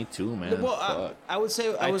 Yeah, me too, man. Well, Fuck. I would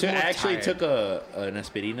say I I was took, more actually tired. took an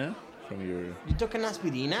aspirina from your. You took an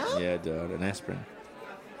aspirina? Yeah, dude, an aspirin.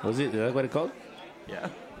 Was it? Is that what it called? Yeah.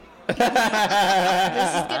 This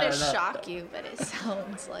is gonna shock you, but it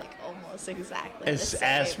sounds like almost exactly the It's same.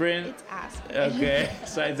 aspirin? It's aspirin. Okay,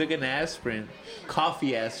 so I took an aspirin,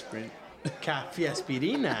 coffee aspirin, Café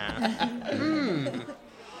aspirina.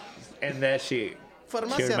 and that shit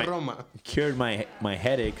Farmacia Roma. cured my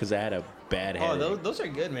headache because I had a bad Oh, headache. those are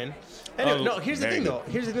good, man. Anyway, Oh, no, here's the very thing, good.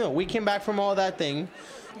 though. Here's the thing, though. We came back from all that thing.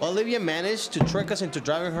 Olivia managed to trick us into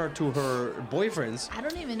driving her to her boyfriend's. I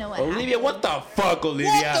don't even know what. Olivia, happened. what the fuck,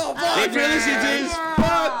 Olivia? What the fuck, If you're listening to this,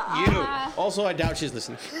 fuck you. Also, I doubt she's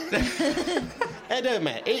listening. It doesn't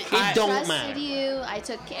matter. It don't Trusted matter. you. I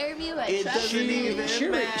took care of you. I It trusted doesn't you. even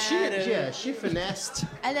she finessed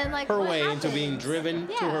And then like her what way into happened? being driven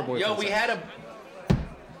to her Yeah. boyfriend's. Yo,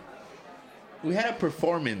 we had a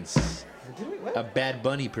performance, Did we? What? a Bad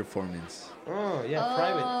Bunny performance. Oh yeah,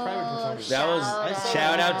 private performance. That was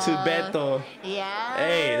shout out to Beto. Yeah.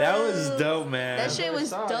 Hey, that was dope, man. That shit was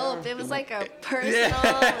saw it, dope. yeah. It was like a personal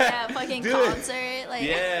fucking Dude. concert. Like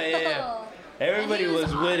Yeah. Everybody and he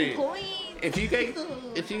was on with it. point. If you guys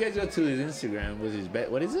go to his Instagram, was his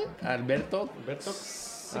what is it? Alberto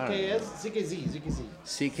CKZ.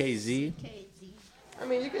 CKZ. Okay, I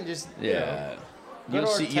mean, you can just Yeah. You'll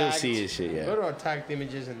to our see tagged- his shit. Go Yeah. to our tagged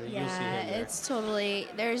images and then you'll see Yeah, him there. it's totally.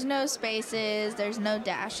 There's no spaces. There's no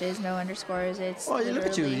dashes. No underscores. It's. Oh, you look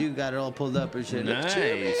at you. literally- You got it all pulled up and shit. Look at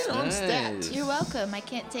you, Nice, man, on nice. stats. You're welcome. I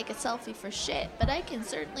can't take a selfie for shit, but I can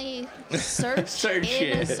certainly search, Search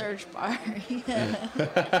in a it. search bar.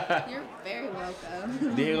 Yeah. You're very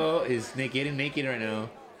welcome. Diego is getting naked right now.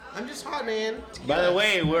 I'm just hot, man. By the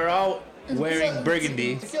way, we're all wearing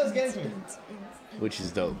burgundy, Tequila's getting to me. which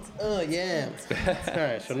is dope. Oh, yeah. All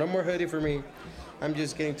right, so no more hoodie for me. I'm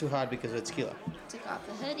just getting too hot because of tequila. Took off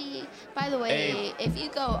the hoodie. By the way, Hey. if you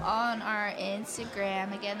go on our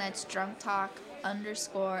Instagram, again, that's drunk talk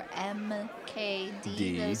 _MKD.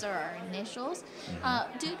 D. Those are our initials.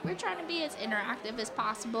 Dude, we're trying to be as interactive as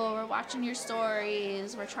possible. We're watching your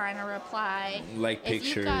stories. We're trying to reply. Like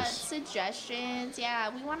If you've got pictures. suggestions, yeah,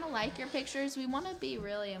 we want to like your pictures. We want to be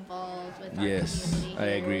really involved with our Yes, community. I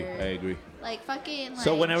agree. here. I agree. Like fucking.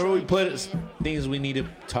 So like, whenever we join put in. things we need to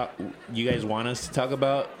talk, you guys want us to talk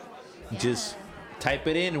about, just type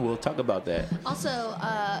it in and we'll talk about that. Also,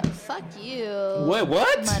 fuck you. What?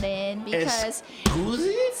 Mudden, because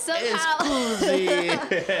Excuse somehow-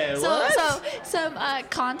 Excuse what? so some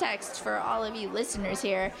context for all of you listeners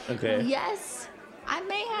here. Okay. Yes, I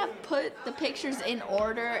may have put the pictures in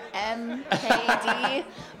order MKD,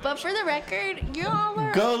 but for the record, you all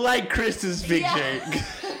are Go like Krista's picture. Yeah.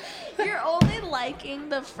 You're only liking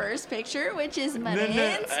the first picture, which is Mudden's, no.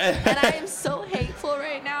 and I am so hateful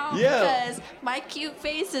right now Yeah. because my cute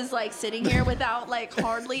face is like sitting here without like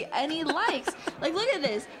hardly any likes. Like, look at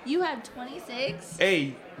this. You have 26.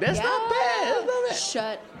 Hey, that's not bad. That's not bad.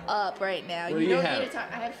 Shut up right now. What do You you don't have? need to talk.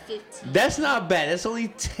 I have 15. That's not bad. That's only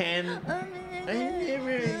 10.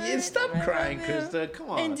 Stop crying, Krista. Come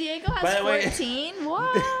on. And Diego By has the way- 14.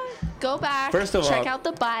 What? Go back. First of check all- out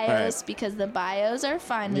the bios Alright. because the bios are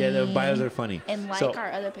funny. Yeah, the bios are funny. And like So-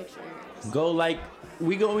 our other pictures. Go like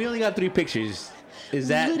we only got 3 pictures. Is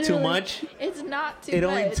that too Literally, much? It's not too It much.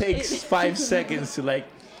 only takes 5 seconds to like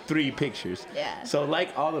 3 pictures. Yeah. So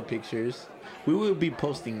like all the pictures, we will be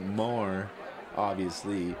posting more,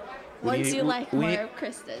 obviously. We Once need- you like we more need- of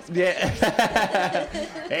Krista's. Yeah.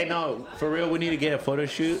 Hey, no, for real, we need to get a photo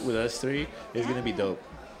shoot with us 3. It's gonna be dope.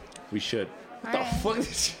 We should. What Alright. the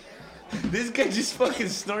fuck? This guy just fucking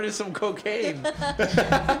snorted some cocaine.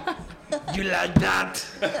 You like that?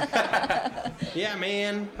 Yeah,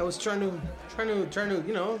 man. I was trying to,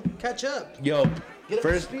 you know, catch up. Yo, Get up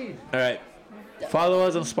first, to speed. all right. Follow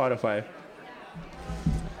us on Spotify.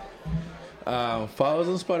 Follow us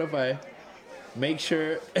on Spotify. Make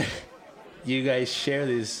sure you guys share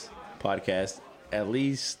this podcast. At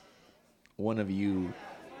least one of you,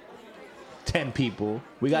 10 people.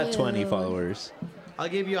 We got 20 followers. I'll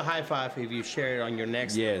give you a high five if you share it on your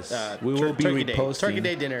next. Yes. We will be turkey reposting. Day. Turkey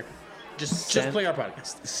Day dinner. Just Send- play our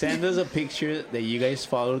podcast. Send us a picture that you guys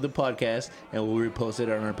follow the podcast, and we'll repost it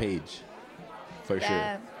on our page. For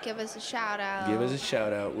Yeah, give us a shout out. sure. Give us a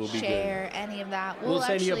shout out. We'll be share any of that. We'll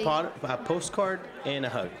send you actually, a postcard and a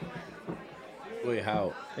hug, good. Wait,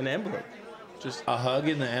 how? an envelope. Just A hug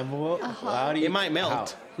in the envelope? How do you, it might melt, how?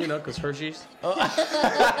 you know, because Hershey's.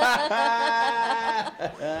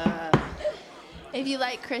 If you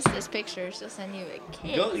like Krista's pictures, she'll send you a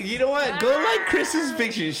kiss. Go, you know what? Go like Chris's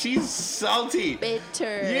picture. She's salty.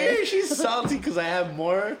 Bitter. Yeah, she's salty because I have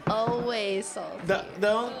more. Always salty.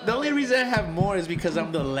 The only reason I have more is because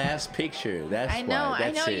I'm the last picture. That's I know, why.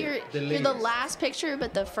 I That's know it. you're the latest. last picture,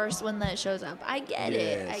 but the first one that shows up. I get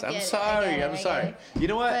it. I Yes, get I'm it. sorry. I get it, I'm I get sorry. it. You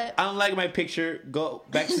know what? But- I don't like my picture. Go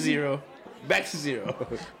back to 0. Back to 0.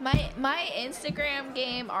 My Instagram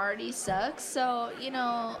game already sucks, so you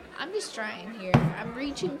know I'm just trying here. I'm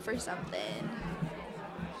reaching for something.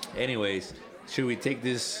 Anyways, should we take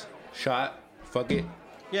this shot? Fuck it.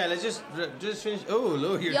 Yeah, let's just finish. Oh,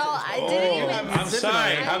 look here. Y'all, I didn't even. I'm sorry.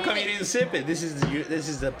 I How didn't come you even- didn't sip it? This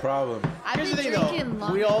is the problem. I've Here's the been thing, drinking though.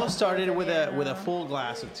 long We all enough started with a already. full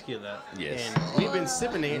glass of tequila. Yes. And we've been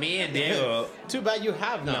sipping it. Me and Diego. Too bad you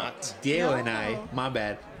have not. Diego No. and I. My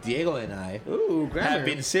bad. Diego and I Ooh, have grammar.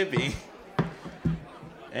 been sipping.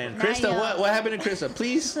 And Now Krista, you- what happened to Krista?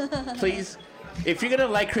 Please, please. If you're gonna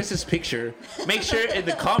like Krista's picture, make sure in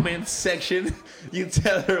the comments section you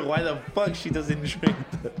tell her why the fuck she doesn't drink.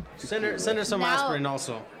 Send her some Now- aspirin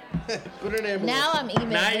also. Put it in. Now I'm even.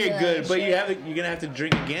 Now you're good, but you're gonna have to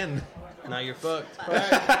drink again. Now you're fucked. All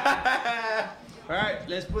right. All right,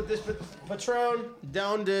 let's put this Patron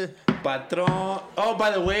down to. Patron. Oh,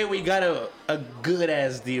 by the way, we got a good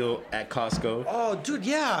ass deal at Costco. Oh, dude,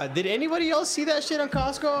 yeah. Did anybody else see that shit on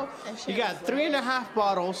Costco? That shit You got was 3.5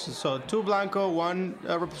 bottles, so 2 Blanco, 1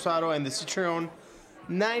 Reposado, and the Citron.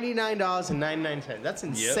 $99.99. That's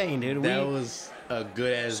insane, dude. That was a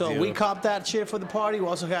good ass So deal. we copped that shit for the party. We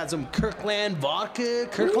also had some Kirkland vodka.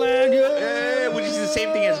 Kirkland, yeah. Which is the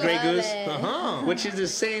same thing as Grey Love Goose. it. Uh-huh. Which is the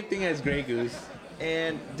same thing as Grey Goose.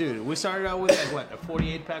 And dude, we started out with like what, a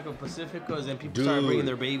 48 pack of Pacificos, and people started Dude. bringing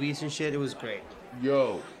their babies and shit. It was great.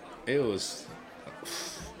 Yo, it was.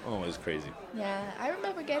 Oh, it was crazy. Yeah, I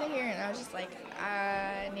remember getting here and I was just like,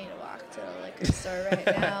 I need to walk to the liquor store right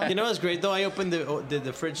now. You know what's great though? I opened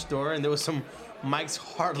the fridge door and there was some Mike's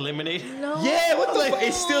Hard Lemonade. No. Yeah, what the fuck?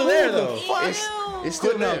 It's still there though. Ew. It's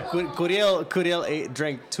still No, there. Kuriel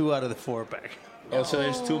drank 2 out of the 4 pack. Oh, so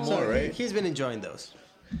there's 2 more, right? He's been enjoying those.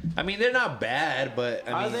 I mean, they're not bad, but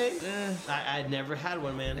I Are mean, they? I'd never had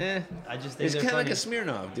one, man. Eh. I just think It's they're kind of like funny. a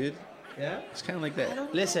Smirnoff, dude. Yeah. It's kind of like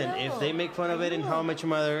that. Listen, if they make fun of it in How I Met Your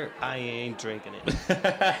Mother, I ain't drinking it.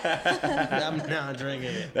 I'm not drinking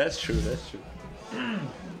it. That's true. That's true.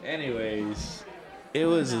 Anyways, it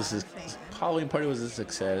was Halloween party was a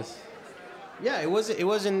success. Yeah, it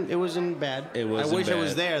wasn't bad. It wasn't I wish I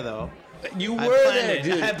was bad. there though. You I were planned there, it.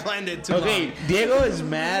 dude. I planned it too Okay, long. Diego is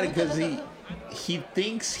mad because he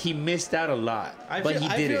thinks he missed out a lot, but he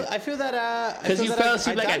didn't. I feel that Because you fell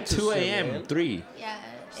asleep like died at too 2 soon, a.m., man. 3. Yeah,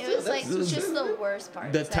 it was like that's- just the worst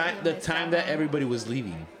part. The time that everybody was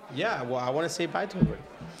leaving. Yeah, well, I want to say bye to everybody.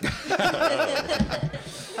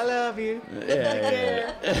 I love you.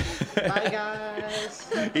 Yeah. Bye, guys.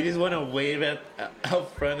 You just want to wave at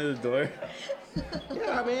out front of the door.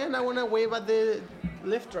 Yeah, man, I want to wave at the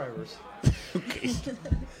Lyft drivers. Okay.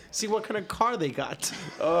 See what kind of car they got.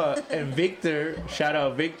 And Victor, shout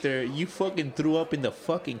out Victor, you fucking threw up in the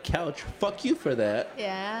fucking couch. Fuck you for that.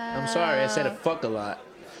 Yeah. I'm sorry, I said a fuck a lot.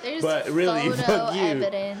 There's but really, photo fuck you.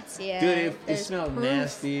 evidence. Yeah. Dude, it there's smelled proof.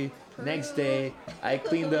 nasty. Next day, I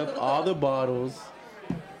cleaned up all the bottles.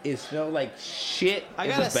 It smelled like shit. I It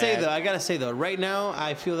gotta was say bad. though, right now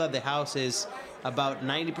I feel that the house is about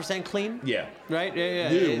 90% clean. Yeah. Right? Yeah.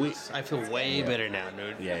 Dude, I feel way better now,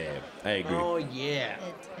 dude. Yeah, I agree. Oh yeah.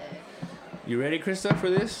 It's, You ready, Krista, for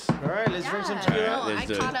this? All right, let's drink some Yeah. tequila. No, Let's I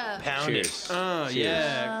do it. caught a- Pound Cheers. it. Oh Cheers.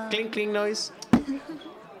 yeah. Clink clink noise.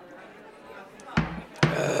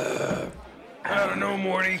 I don't know,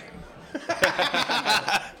 Morty.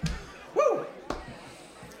 Woo!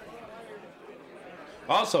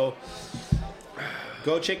 Also,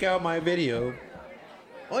 go check out my video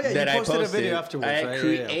Oh yeah, that you I posted posted. a video afterwards. I right?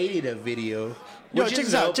 created a video. Yo, Which check is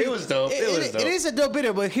this out. dope. Check- It was dope. It was dope. It is a dope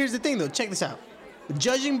video, but here's the thing though. Check this out.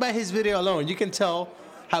 Judging by his video alone, you can tell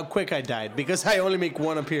how quick I died because I only make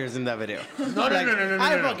one appearance in that video. No.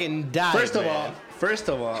 I fucking died. First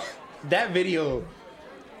of all, that video,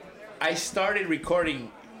 I started recording.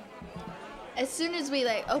 As soon as we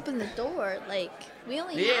like opened the door, like we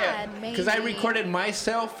only Yeah, had maybe. because I recorded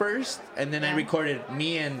myself first, and then I Yeah. recorded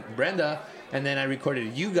me and Brenda, and then I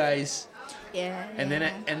recorded you guys, Yeah. and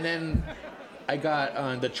yeah. then I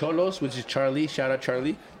got the Cholos, which is Charlie. Shout out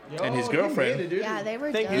Charlie and his girlfriend. Yeah, they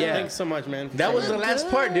were Thank you. dope. Yeah. Thanks so much, man. That was the look last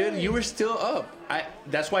part, dude. good. You were still up.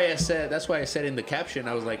 That's why I said in the caption,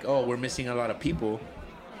 I was like, oh, we're missing a lot of people,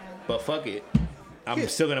 but fuck it. I'm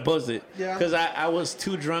still gonna post it. Yeah. Because I was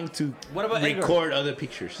too drunk to What about Edgar? record other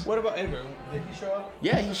pictures. What about Edgar? Did he show up?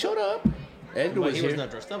 Yeah, he showed up. Edgar But was he here. was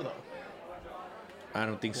not dressed up though. I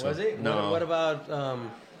don't think so. Was he? No. What about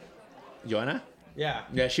Joanna? Yeah.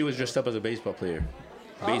 Yeah, she was dressed up as a baseball player.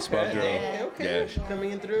 Baseball Okay. girl. Okay. Okay. Yeah, she-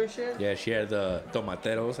 Coming in through and shit. Yeah, she had the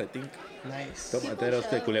tomateros, I think. Nice. Tomateros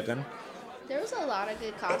de showed. Culiacan. There was a lot of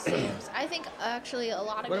good costumes. I think actually a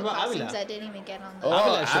lot of What good about costumes Avila? that didn't even get on the. Oh,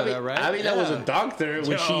 Avila showed up, right? Avila was a Yeah. doctor,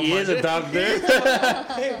 which Oh, he is my a doctor.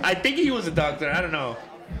 I think he was a doctor. I don't know.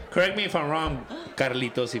 Correct me if I'm wrong,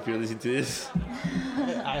 Carlitos, if you're listening to this.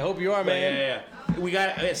 I hope you are, But man. yeah. We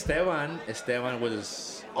got Esteban. Esteban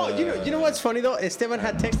was. Oh, you know what's funny though? Esteban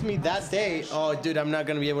had texted me that day. Oh, dude, I'm not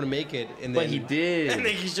gonna be able to make it. And But then, he did. And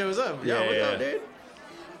then he shows up. Yo, Yeah, what's yeah. up, dude?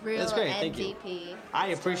 Real That's great, thank you. MVP. I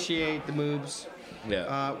appreciate the moves.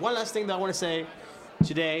 Yeah. One last thing that I want to say.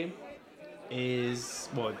 Today is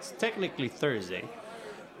it's technically Thursday,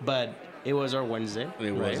 but it was our Wednesday.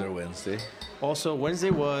 It right? was our Wednesday. Also, Wednesday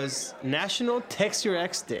was National Text Your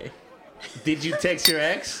Ex Day. Did you text your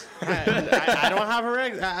ex? I don't have her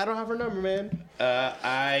ex. I don't have her number, man.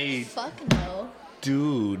 I Fuck no.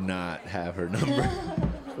 do not have her number,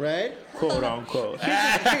 Right? quote unquote.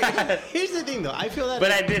 Here's the thing, though. I feel that.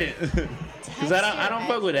 But I didn't, because I don't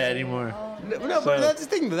fuck with that anymore. No, but that's the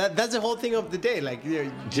thing. That's the whole thing of the day. Like,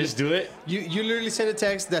 Just do it. you literally send a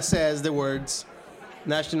text that says the words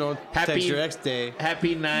National Happy- Text Your Ex Day.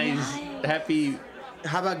 Happy, nice, happy.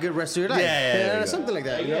 How about good rest of your life? Yeah, there you go. something like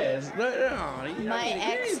that. you know? Yes. No, you My you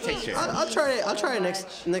ex didn't text your hates ex. I'll try it. I'll try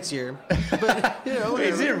it next year. But you know,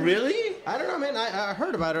 Is whatever. it really? I don't know, man. I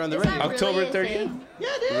heard about it on the It's radio. not October really a 30th? thing. Yeah,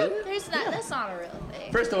 dude. There's not. That's not a real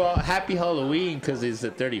thing. First of all, happy Halloween because it's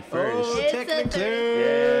the 31st. Oh, It's a technically.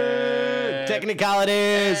 Yeah.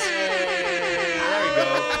 Technicalities. There we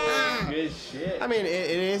go. Good shit. I mean, it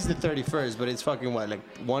is the 31st, but it's fucking what, like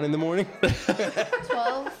 1 in the morning?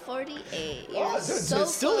 12:48. Oh, so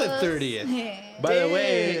it's still the 30th. By the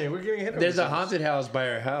way, Dang, we're getting hit there's a ourselves. haunted house by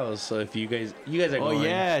our house. So if you guys are Oh going,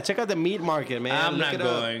 yeah, check out the meat market, man. I'm Look not it up.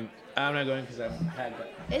 going. I'm not going because I've had that.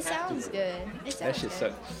 It sounds good. It sounds That shit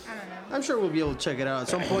good. sucks. I don't know. I'm sure we'll be able to check it out at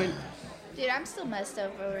some point. Dude, I'm still messed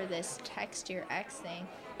up over this text your ex thing.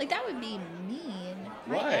 Like, that would be mean.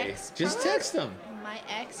 My Why? ex Just probably- text them. My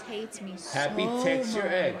ex hates me so Happy text your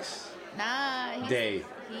much. ex. Nah, Day.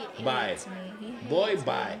 He Bye. hates me. He hates Boy, me.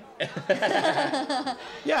 bye.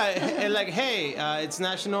 Yeah, and like, hey, it's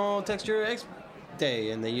National Text Your Ex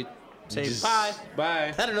Day, and then you say Just bye.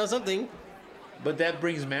 Bye. I don't know, something. But that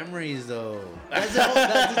brings memories, though. That's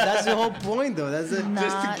the whole point, though. That's it.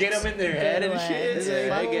 Just to get 'em in their head and shit. Good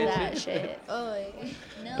Yeah, I ones. get Fuck you. that shit. Oy.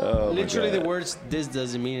 No. Oh, my Literally, the God. words "this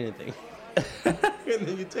doesn't mean anything," and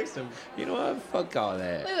then you text them. You know what? Fuck all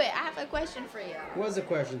that. Wait, I have a question for you. What's the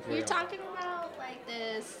question for You're you? talking about like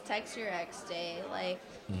this text your ex day. Like,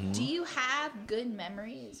 Mm-hmm. do you have good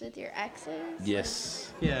memories with your exes?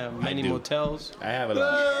 Yes, Yeah, many do. motels. I have a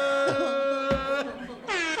lot.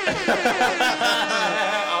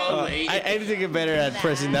 All eight. I need to get better at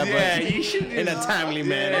pressing that Yeah, button you should in a timely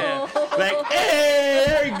manner. Yeah. Like, hey,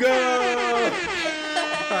 there you go. All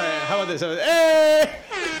right, how about this? Hey!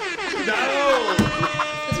 No.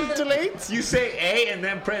 Too late? You say A and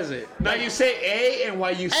then press it. No, you say A and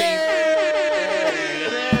while you say.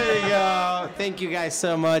 There you go. Thank you guys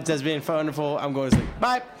so much. That's been wonderful. I'm going to sleep.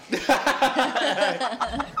 Bye.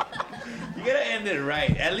 You gotta end it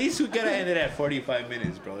right. At least we gotta end it at 45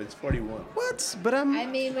 minutes, bro. It's 41. What? But I'm. I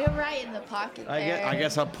mean, we're right in the pocket there. I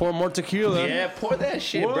guess I'll pour more tequila. Yeah, pour that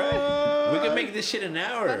shit, bro. We can make this shit an Why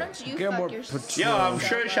hour. don't you Get fuck more your Patron. Yo, I'm self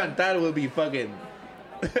sure up? Chantal will be fucking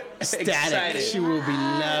Static. excited. She will be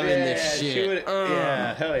loving this she shit. would-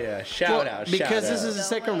 yeah, hell yeah. Shout out, shout Because this out. is the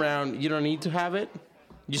second round, you don't need to have it.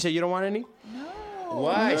 You say you don't want any? No.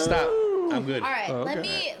 Why? Stop. I'm good. All right, Oh,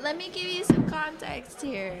 okay. let me give you some context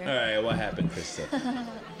here. All right, what happened, Krista?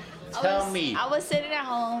 I was sitting at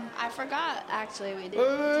home. I forgot actually we did.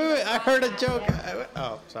 Wait. I heard a joke.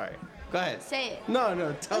 Oh, sorry. Go ahead. Say it. No,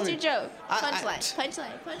 tell What's me. your joke? I- Punchline.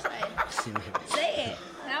 Say it.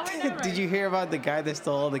 Now we're done. Did you hear about the guy that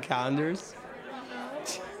stole all the calendars?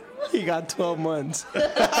 He got 12 months.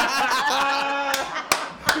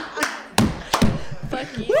 Fuck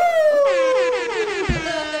you.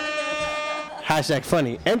 Hashtag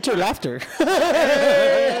funny. Enter laughter.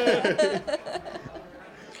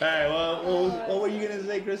 All right, well, what were you gonna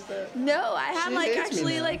say, Krista? No, I had She like hates me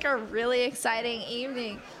actually now. like a really exciting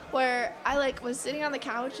evening where I like was sitting on the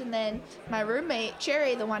couch and then my roommate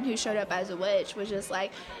Cherry, the one who showed up as a witch, was just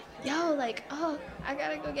like, "Yo, like, oh, I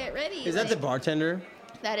gotta go get ready." Is that the Like, bartender?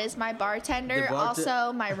 That is my bartender, The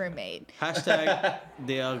also my roommate. Hashtag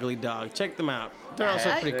the ugly dog. Check them out. They're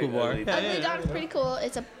also a pretty cool bar. Ugly Ugly Dog's pretty cool.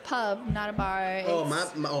 It's a pub, not a bar. Oh,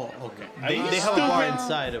 It's- okay. Are They you have a bar stupid?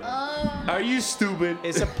 inside of it. Are you stupid?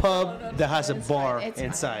 It's a pub that has a It's bar fine, it's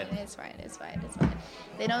inside. Fine, it's fine.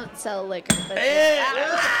 They don't sell liquor, but Hey!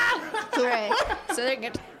 all right. So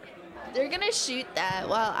they're gonna shoot that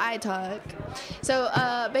while I talk. So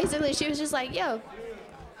basically, she was just like, "Yo,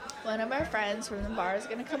 one of our friends from the bar is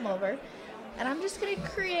gonna come over, and I'm just gonna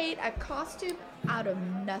create a costume out of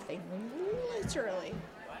nothing, literally."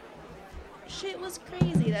 Shit was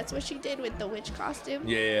crazy. That's what she did with the witch costume.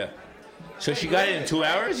 Yeah. So she got it in 2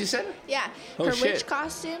 hours, you said? Yeah, Oh, her shit. witch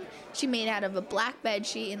costume she made out of a black bed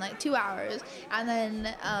sheet in like 2 hours, and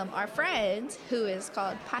then our friend who is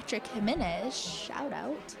called Patrick Jimenez, shout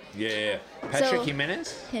out Yeah. Patrick So-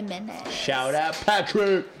 Jimenez? Jimenez. Shout out,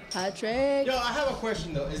 Patrick. Patrick. Yo, I have a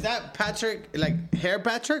question though. Is that Patrick, like hair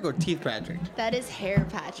Patrick or teeth Patrick? That is hair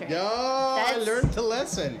Patrick. Yo, I That's- learned the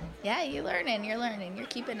lesson. Yeah, you're learning, you're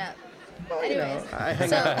keeping up. Well, you know, Anyways, I hang,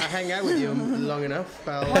 so- out, I hang out with you long enough.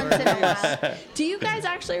 I'll Once learn in a things. while. Do you guys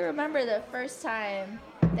actually remember the first time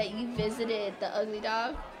that you visited the Ugly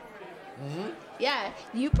Dog? Yeah,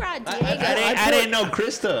 you brought Diego. I didn't know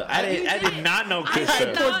Krista. I did not know I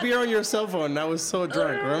Krista. poured beer on your cell phone and I was so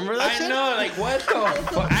drunk. Remember that I shit? know, like what the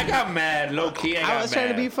fuck? I got mad, low key. I was trying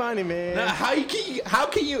to be funny, man. No, how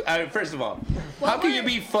can you? First of all, Well, how can you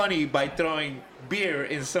we're- be funny by throwing beer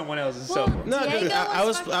in someone else's cell phone? No, dude, Diego I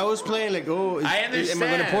was was playing like, oh, I am I gonna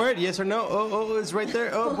understand. pour it? Yes or no? Oh, it's right there.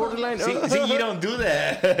 Oh, borderline. See, Oh. see, you don't do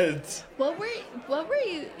that. What were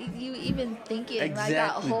you even thinking like that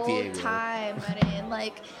Exactly, whole Diego. time? I mean,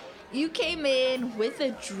 like, you came in with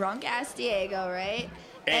a drunk ass Diego, right?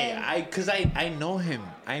 Hey, And- cause I know him.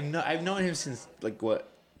 I've known him since like what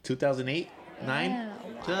 2008, 9. Yeah.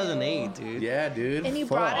 2008, dude. Yeah, dude. And you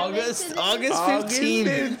Fuck. brought him August into August August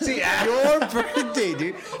 15th. 15th. Your birthday,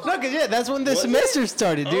 dude. No, cause yeah, that's when the semester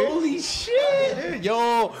started, dude. Holy shit! Dude,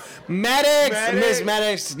 yo, Maddox, Maddox. Miss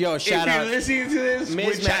Maddox, yo, shout if out. you're listening to this, Miss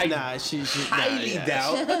which I Maddox, she highly nah,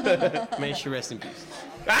 doubt. May she rest in peace.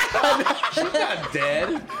 She's not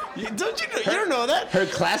dead. Don't you know? You don't know that? Her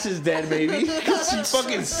class is dead, maybe. Cause she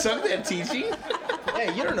fucking sucked at teaching.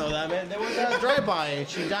 Hey, you don't know that, man. There was a drive-by and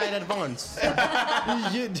she died at once.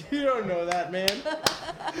 you don't know that, man.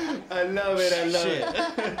 I love it. I love Shit.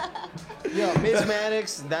 it. Yo, Miss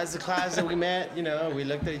Maddox, that's the class that we met. You know, we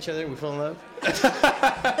looked at each other, we fell in love.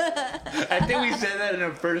 I think we said that in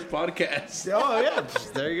our first podcast. Oh yeah,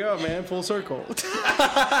 there you go, man. Full circle.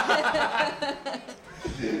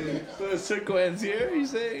 So the circle ends here. You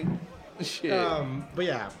say? Shit. But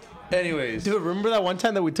yeah, Anyways, dude, remember that one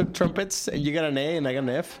time that we took trumpets and you got an A and I got an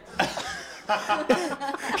F?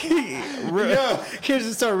 Here's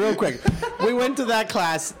the story, real quick. We went to that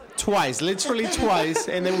class twice, literally twice,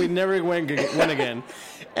 and then we never went again.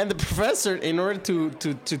 And the professor, in order to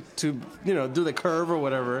you know do the curve or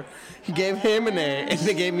whatever, he gave him an A and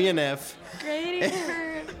they gave me an F. Grading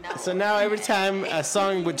curve. No. So now every time a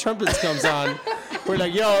song with trumpets comes on, we're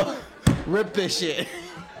like, yo, rip this shit.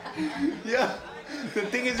 yeah. The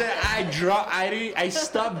thing is that I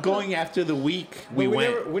stopped going after the week we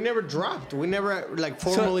went. We never dropped. We never like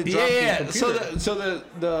formally dropped the computer. So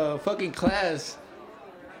the fucking class,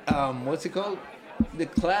 what's it called? The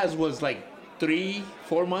class was like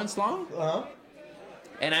 3-4 months long, Uh-huh.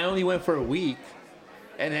 and I only went for a week,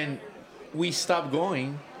 and then we stopped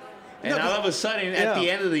going, and No, all of a sudden yeah. at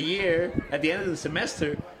the end of the year, at the end of the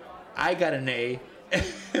semester, I got an A.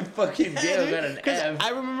 And fucking Dale got an 'Cause F.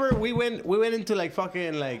 I remember we went into like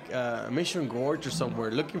fucking like Mission Gorge or somewhere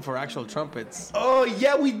looking for actual trumpets. Oh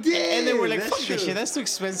yeah, we did. And then we're like, That's fuck this true. shit, that's too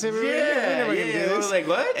expensive. Yeah, We're never gonna yeah, do we this. were like,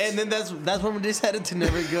 what? And then that's when we decided to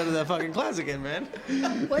never go to that fucking class again, man.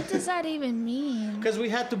 What does that even mean? Because we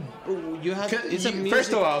had to, it's a music,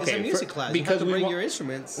 First of all, it's okay, a music class. because you have to we bring wa- your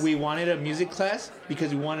instruments. We wanted a music class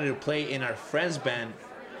because we wanted to play in our friend's band,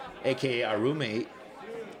 aka our roommate.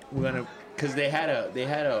 We're gonna, cause they had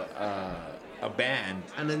a band.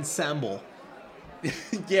 an ensemble.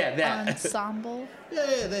 Yeah, that. Ensemble.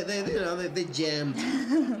 Yeah, they jammed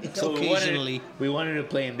So occasionally. we wanted to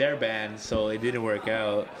play in their band, so it didn't work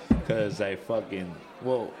out because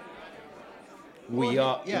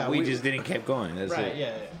we just didn't keep going. That's Right, it.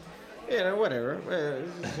 yeah. Yeah, whatever.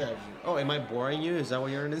 Oh, am I boring you? Is that why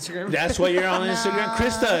you're on Instagram? That's why you're on Instagram.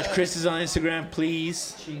 Chris is on Instagram.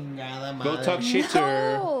 Please Chingada go madre. talk shit to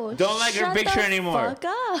her. No, Don't like her shut picture the anymore. Fuck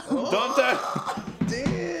up. Don't talk.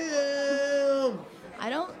 Damn. I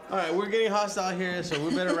don't. All right, we're getting hostile here, so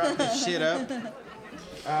we better wrap this shit up.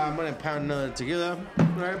 I'm gonna pound another tequila. All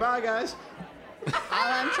right, bye, guys. All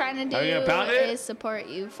I'm trying to do Are you gonna pound it? is support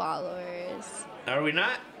you followers. Are we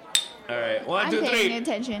not? All right. One, I'm two, paying three.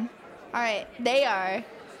 attention. All right, they are.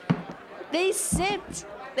 They sipped.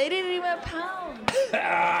 They didn't even pound.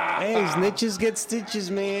 Hey, snitches get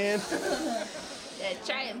stitches, man. Yeah,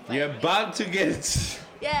 try and fight You're me. about to get.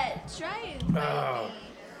 Yeah, try and fight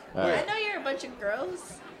me. I know you're a bunch of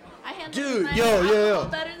girls. I handle Dude, my yo. alcohol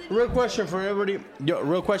better than Real question for everybody.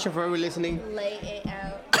 Real question for everybody listening. you. Lay it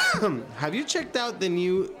out. Have you checked out the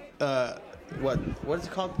new what is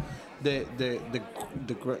it called? The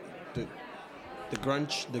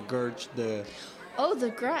grunge, the gurge, Oh, The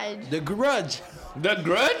Grudge. the grudge. The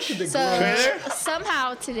Grudge? So Trailer?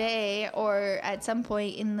 somehow today, or at some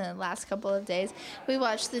point in the last couple of days, we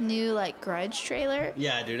watched the new like Grudge trailer.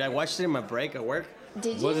 Yeah, dude, I watched it in my break at work.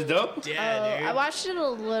 Did you? Was it dope? Oh, I watched it a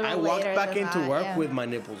little. I walked later back than into that, work yeah. with my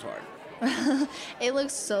nipples hard. It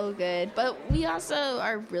looks so good, but we also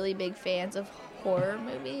are really big fans of horror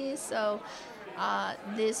movies, so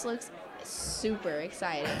this looks super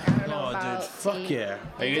exciting. I don't know Oh, about dude, fuck T- yeah.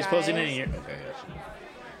 Are you guys posting it in your? Okay, gotcha.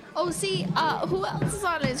 Oh, see, who else is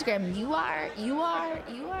on Instagram? You are.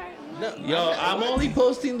 No, Yo, I'm only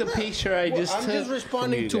posting the picture I just I'm took. just from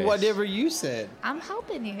responding you to guys. whatever you said. I'm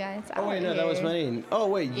helping you guys. Oh wait, no, that was Manny. Oh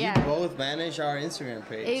wait, Yeah. you both managed our Instagram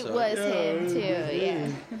page. It so- was him too. Yeah.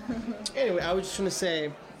 Anyway, I was just gonna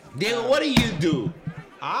say, Diego, what do you do?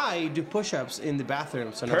 I do push-ups in the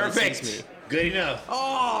bathroom, so nobody sees Perfect. me. Good enough.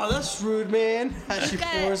 Oh, that's rude, man. As she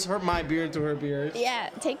Okay. pours my beer into her beer. Yeah.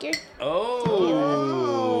 Take your.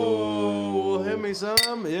 Oh. Hit me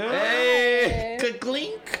some. Yeah. Hey.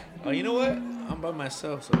 Clink. Oh, you know what? I'm by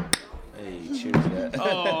myself, so. Hey, cheers to that.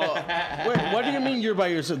 Oh, wait, what do you mean you're by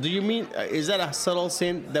yourself? Do you mean, is that a subtle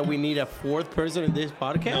hint that we need a fourth person in this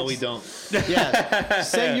podcast? No, we don't. Yeah.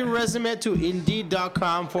 Send your resume to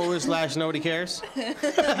indeed.com/nobody cares.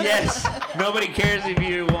 Yes. Nobody cares if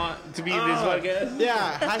you want to be in this podcast.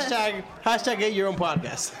 Yeah. Hashtag get your own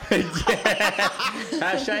podcast.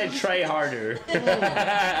 Hashtag try harder.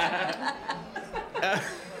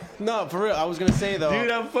 No, for real. I was going to say, though.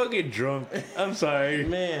 Dude, I'm fucking drunk. I'm sorry.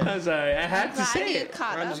 Man. I'm sorry. I had to Glad say you it.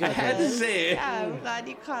 caught up. I had to say it. Yeah, I'm glad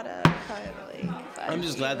you caught up. Finally. I'm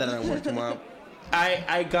just glad that I don't work tomorrow.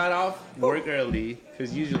 I got off work early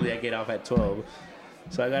because usually I get off at 12.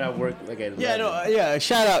 So I got off work like at 11. Yeah, no, yeah.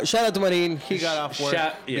 Shout out to Marin. He got off work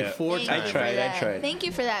before Thank time. you I for tried, that. I tried. Thank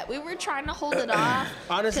you for that. We were trying to hold it off.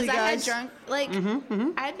 Honestly, because I had guys. drunk, like,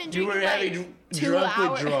 I had been You were drinking having like 2 drunk hours.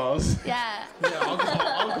 withdrawals. Yeah.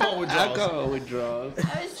 Alcohol withdrawals. Alcohol withdrawals.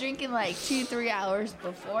 I was drinking like 2-3 hours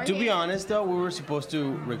before. To be honest, though, we were supposed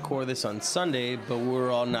to record this on Sunday, but we were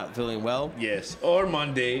all not feeling well. Yes, or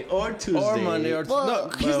Monday, or Tuesday. Or Monday, or Well, no,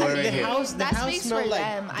 because Well, we're the here. house, the that house speaks smelled for like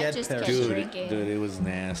them. I dead just pears. kept Dude, drinking. dude, it was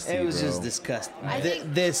nasty. It was bro. just disgusting. I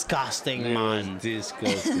think- Disgusting, It was man.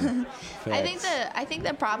 disgusting. I think Facts.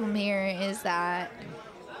 the problem here is that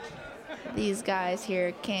these guys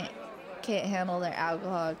here can't handle their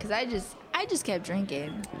alcohol because I just kept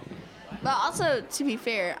drinking. But also, to be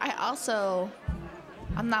fair,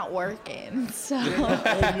 I'm not working, so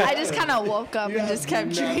I just kind of woke up and just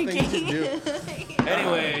kept drinking.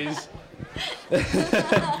 Anyways.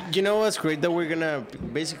 You know what's great? That we're gonna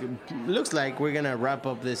basically looks like we're gonna wrap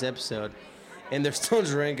up this episode, and there's still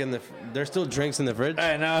drinks in the fridge.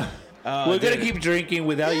 I know. Oh, We're gonna dude. keep drinking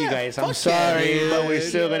without you guys. I'm fuck yeah, sorry, dude. but we're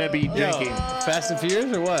still gonna be drinking. Fast and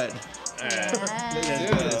Furious or what? Yes. Let's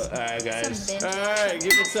do this. All right, guys. Some vintage All right,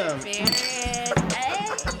 give it some. spirit. Hey.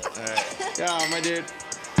 Oh, my dude.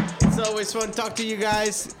 It's always fun to talk to you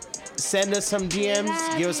guys. Send us some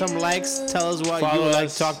DMs, give us some likes, tell us what Follow you would like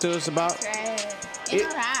us. to talk to us about. Right.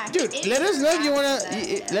 Interact. Dude, let us know if you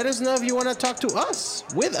Interact wanna talk to us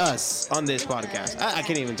with us on this podcast. I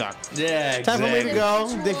can't even talk. Yeah, Time for me to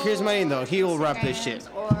exactly. go. Here's my though. He will wrap this shit.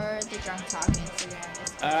 Or the Drunk Talk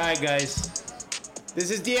Instagram. All right, guys. This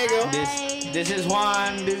is Diego. This is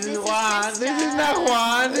Juan. This is Juan. This is not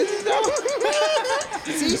Juan. This is not.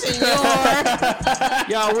 Si, senor.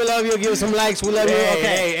 Yo, we love you. Give us some likes. We love you.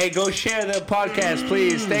 Okay. Hey, go share the podcast,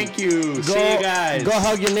 please. Thank you. See you guys. Go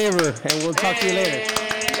hug your neighbor, and we'll talk to you later.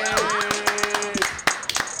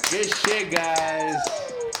 Good shit, guys.